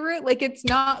crevices through it. Like it's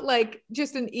not like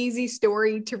just an easy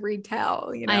story to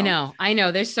retell, you I know. know. I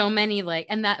know. There's so many like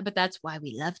but that's why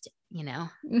we loved it,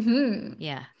 Mm-hmm.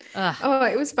 Yeah. Ugh. Oh,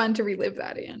 it was fun to relive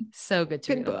that again. So good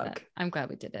to Good relive that. book. I'm glad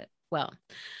we did it. Well,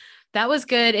 that was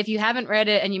good. If you haven't read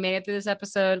it and you made it through this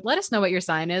episode, let us know what your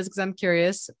sign is because I'm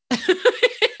curious.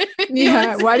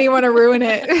 Yeah. Why do you want to ruin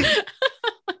it?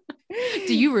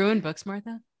 Do you ruin books,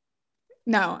 Martha?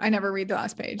 No, I never read the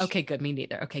last page. Okay, good. Me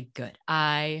neither. Okay, good.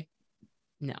 I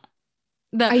no.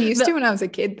 I used to The when I was a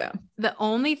kid, though. the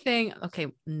only thing. Okay,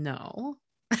 no.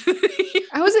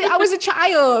 I was a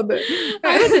child.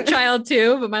 I was a child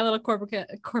too, but my little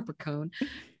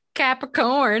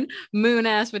Capricorn moon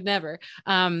ass would never.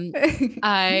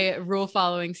 I rule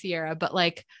following Sierra, but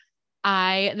like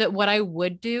what I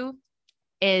would do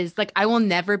is like, I will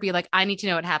never be like, I need to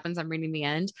know what happens. I'm reading the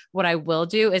end. What I will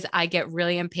do is I get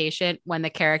really impatient when the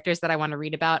characters that I want to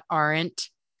read about aren't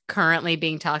currently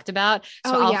being talked about.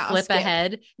 So Oh I'll yeah, I'll flip skip.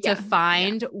 ahead to Yeah. Yeah.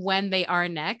 find when they are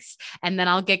next. And then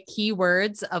I'll get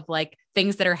keywords of like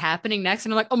things that are happening next.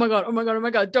 And I'm like, oh my God, oh my God, oh my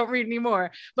God, don't read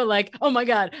anymore. But like, oh my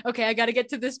God, okay, I got to get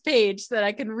to this page so that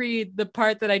I can read the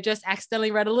part that I just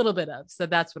accidentally read a little bit of. So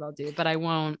that's what I'll do. But I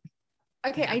won't.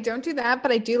 Okay, Yeah. I don't do that,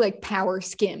 but I do like power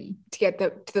skim to get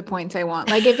to the points I want.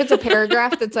 Like if it's a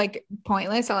paragraph that's like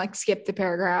pointless, I'll like skip the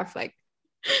paragraph. Like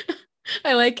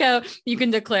I like how you can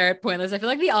declare it pointless. I feel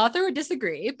like the author would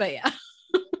disagree, but yeah.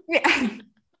 yeah.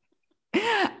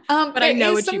 But I There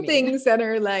know is what you some mean. things that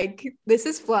are like, this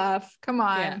is fluff. Come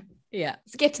Yeah. on. Yeah.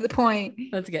 Let's get to the point.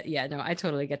 Let's get, yeah, no, I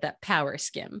totally get that power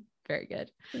skim. Very good.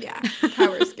 Yeah.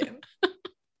 Power skim.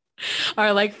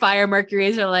 Or like fire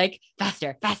mercuries are like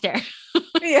faster, faster.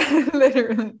 Yeah,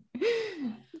 literally.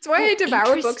 That's why Oh, I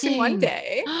devour books in one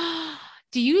interesting. day.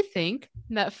 Do you think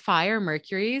that fire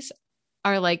mercuries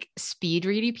are like speed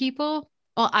ready people?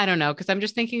 Well, I don't know, because I'm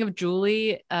just thinking of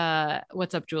Julie.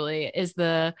 What's up, Julie? Is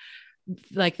the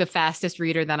like the fastest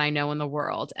reader that I know in the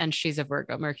world, and she's a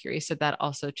Virgo Mercury, so that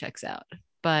also checks out.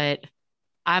 But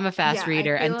I'm a fast Yeah, I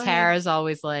reader, feel and like Tara's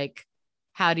always like,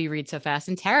 "How do you read so fast?"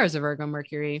 And Tara's a Virgo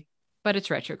Mercury, but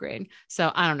it's retrograde,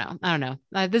 so I don't know. I don't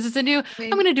know. This is a new. I I'm mean,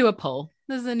 gonna do a poll.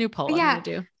 This is a new poll I'm gonna yeah,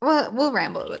 do. well, we'll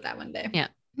ramble about that one day. Yeah,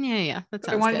 yeah, yeah. That But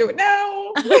I sounds want to do good.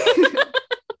 it now.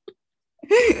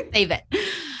 Save it.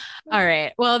 All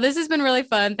right. Well, this has been really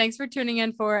fun. Thanks for tuning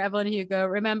in for Evelyn and Hugo.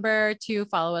 Remember to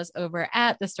follow us over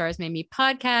at the Stars Made Me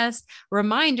podcast.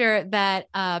 Reminder that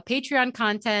Patreon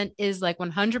content is like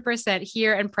 100%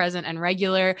 here and present and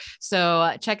regular.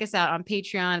 So check us out on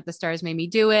Patreon at the Stars Made Me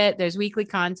Do It. There's weekly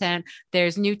content,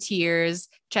 there's new tiers.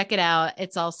 Check it out.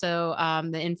 It's also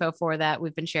the info for that.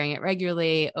 We've been sharing it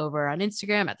regularly over on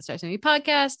Instagram at the Stars Made Me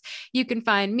podcast. You can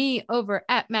find me over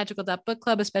at Magical Book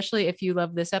Club, especially if you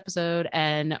love this episode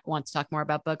and want to talk more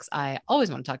about books. I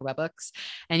always want to talk about books.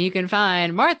 And you can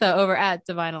find Martha over at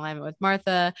Divine Alignment with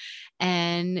Martha.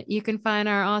 And you can find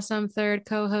our awesome third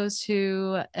co-host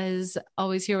who is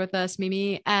always here with us,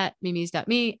 Mimi at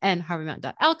mimis.me and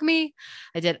harveymountain.alchemy.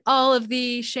 I did all of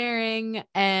the sharing,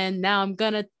 and now I'm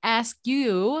going to ask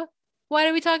you, why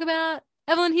did we talk about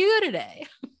Evelyn Hugo today?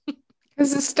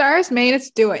 Because the stars made us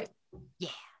do it.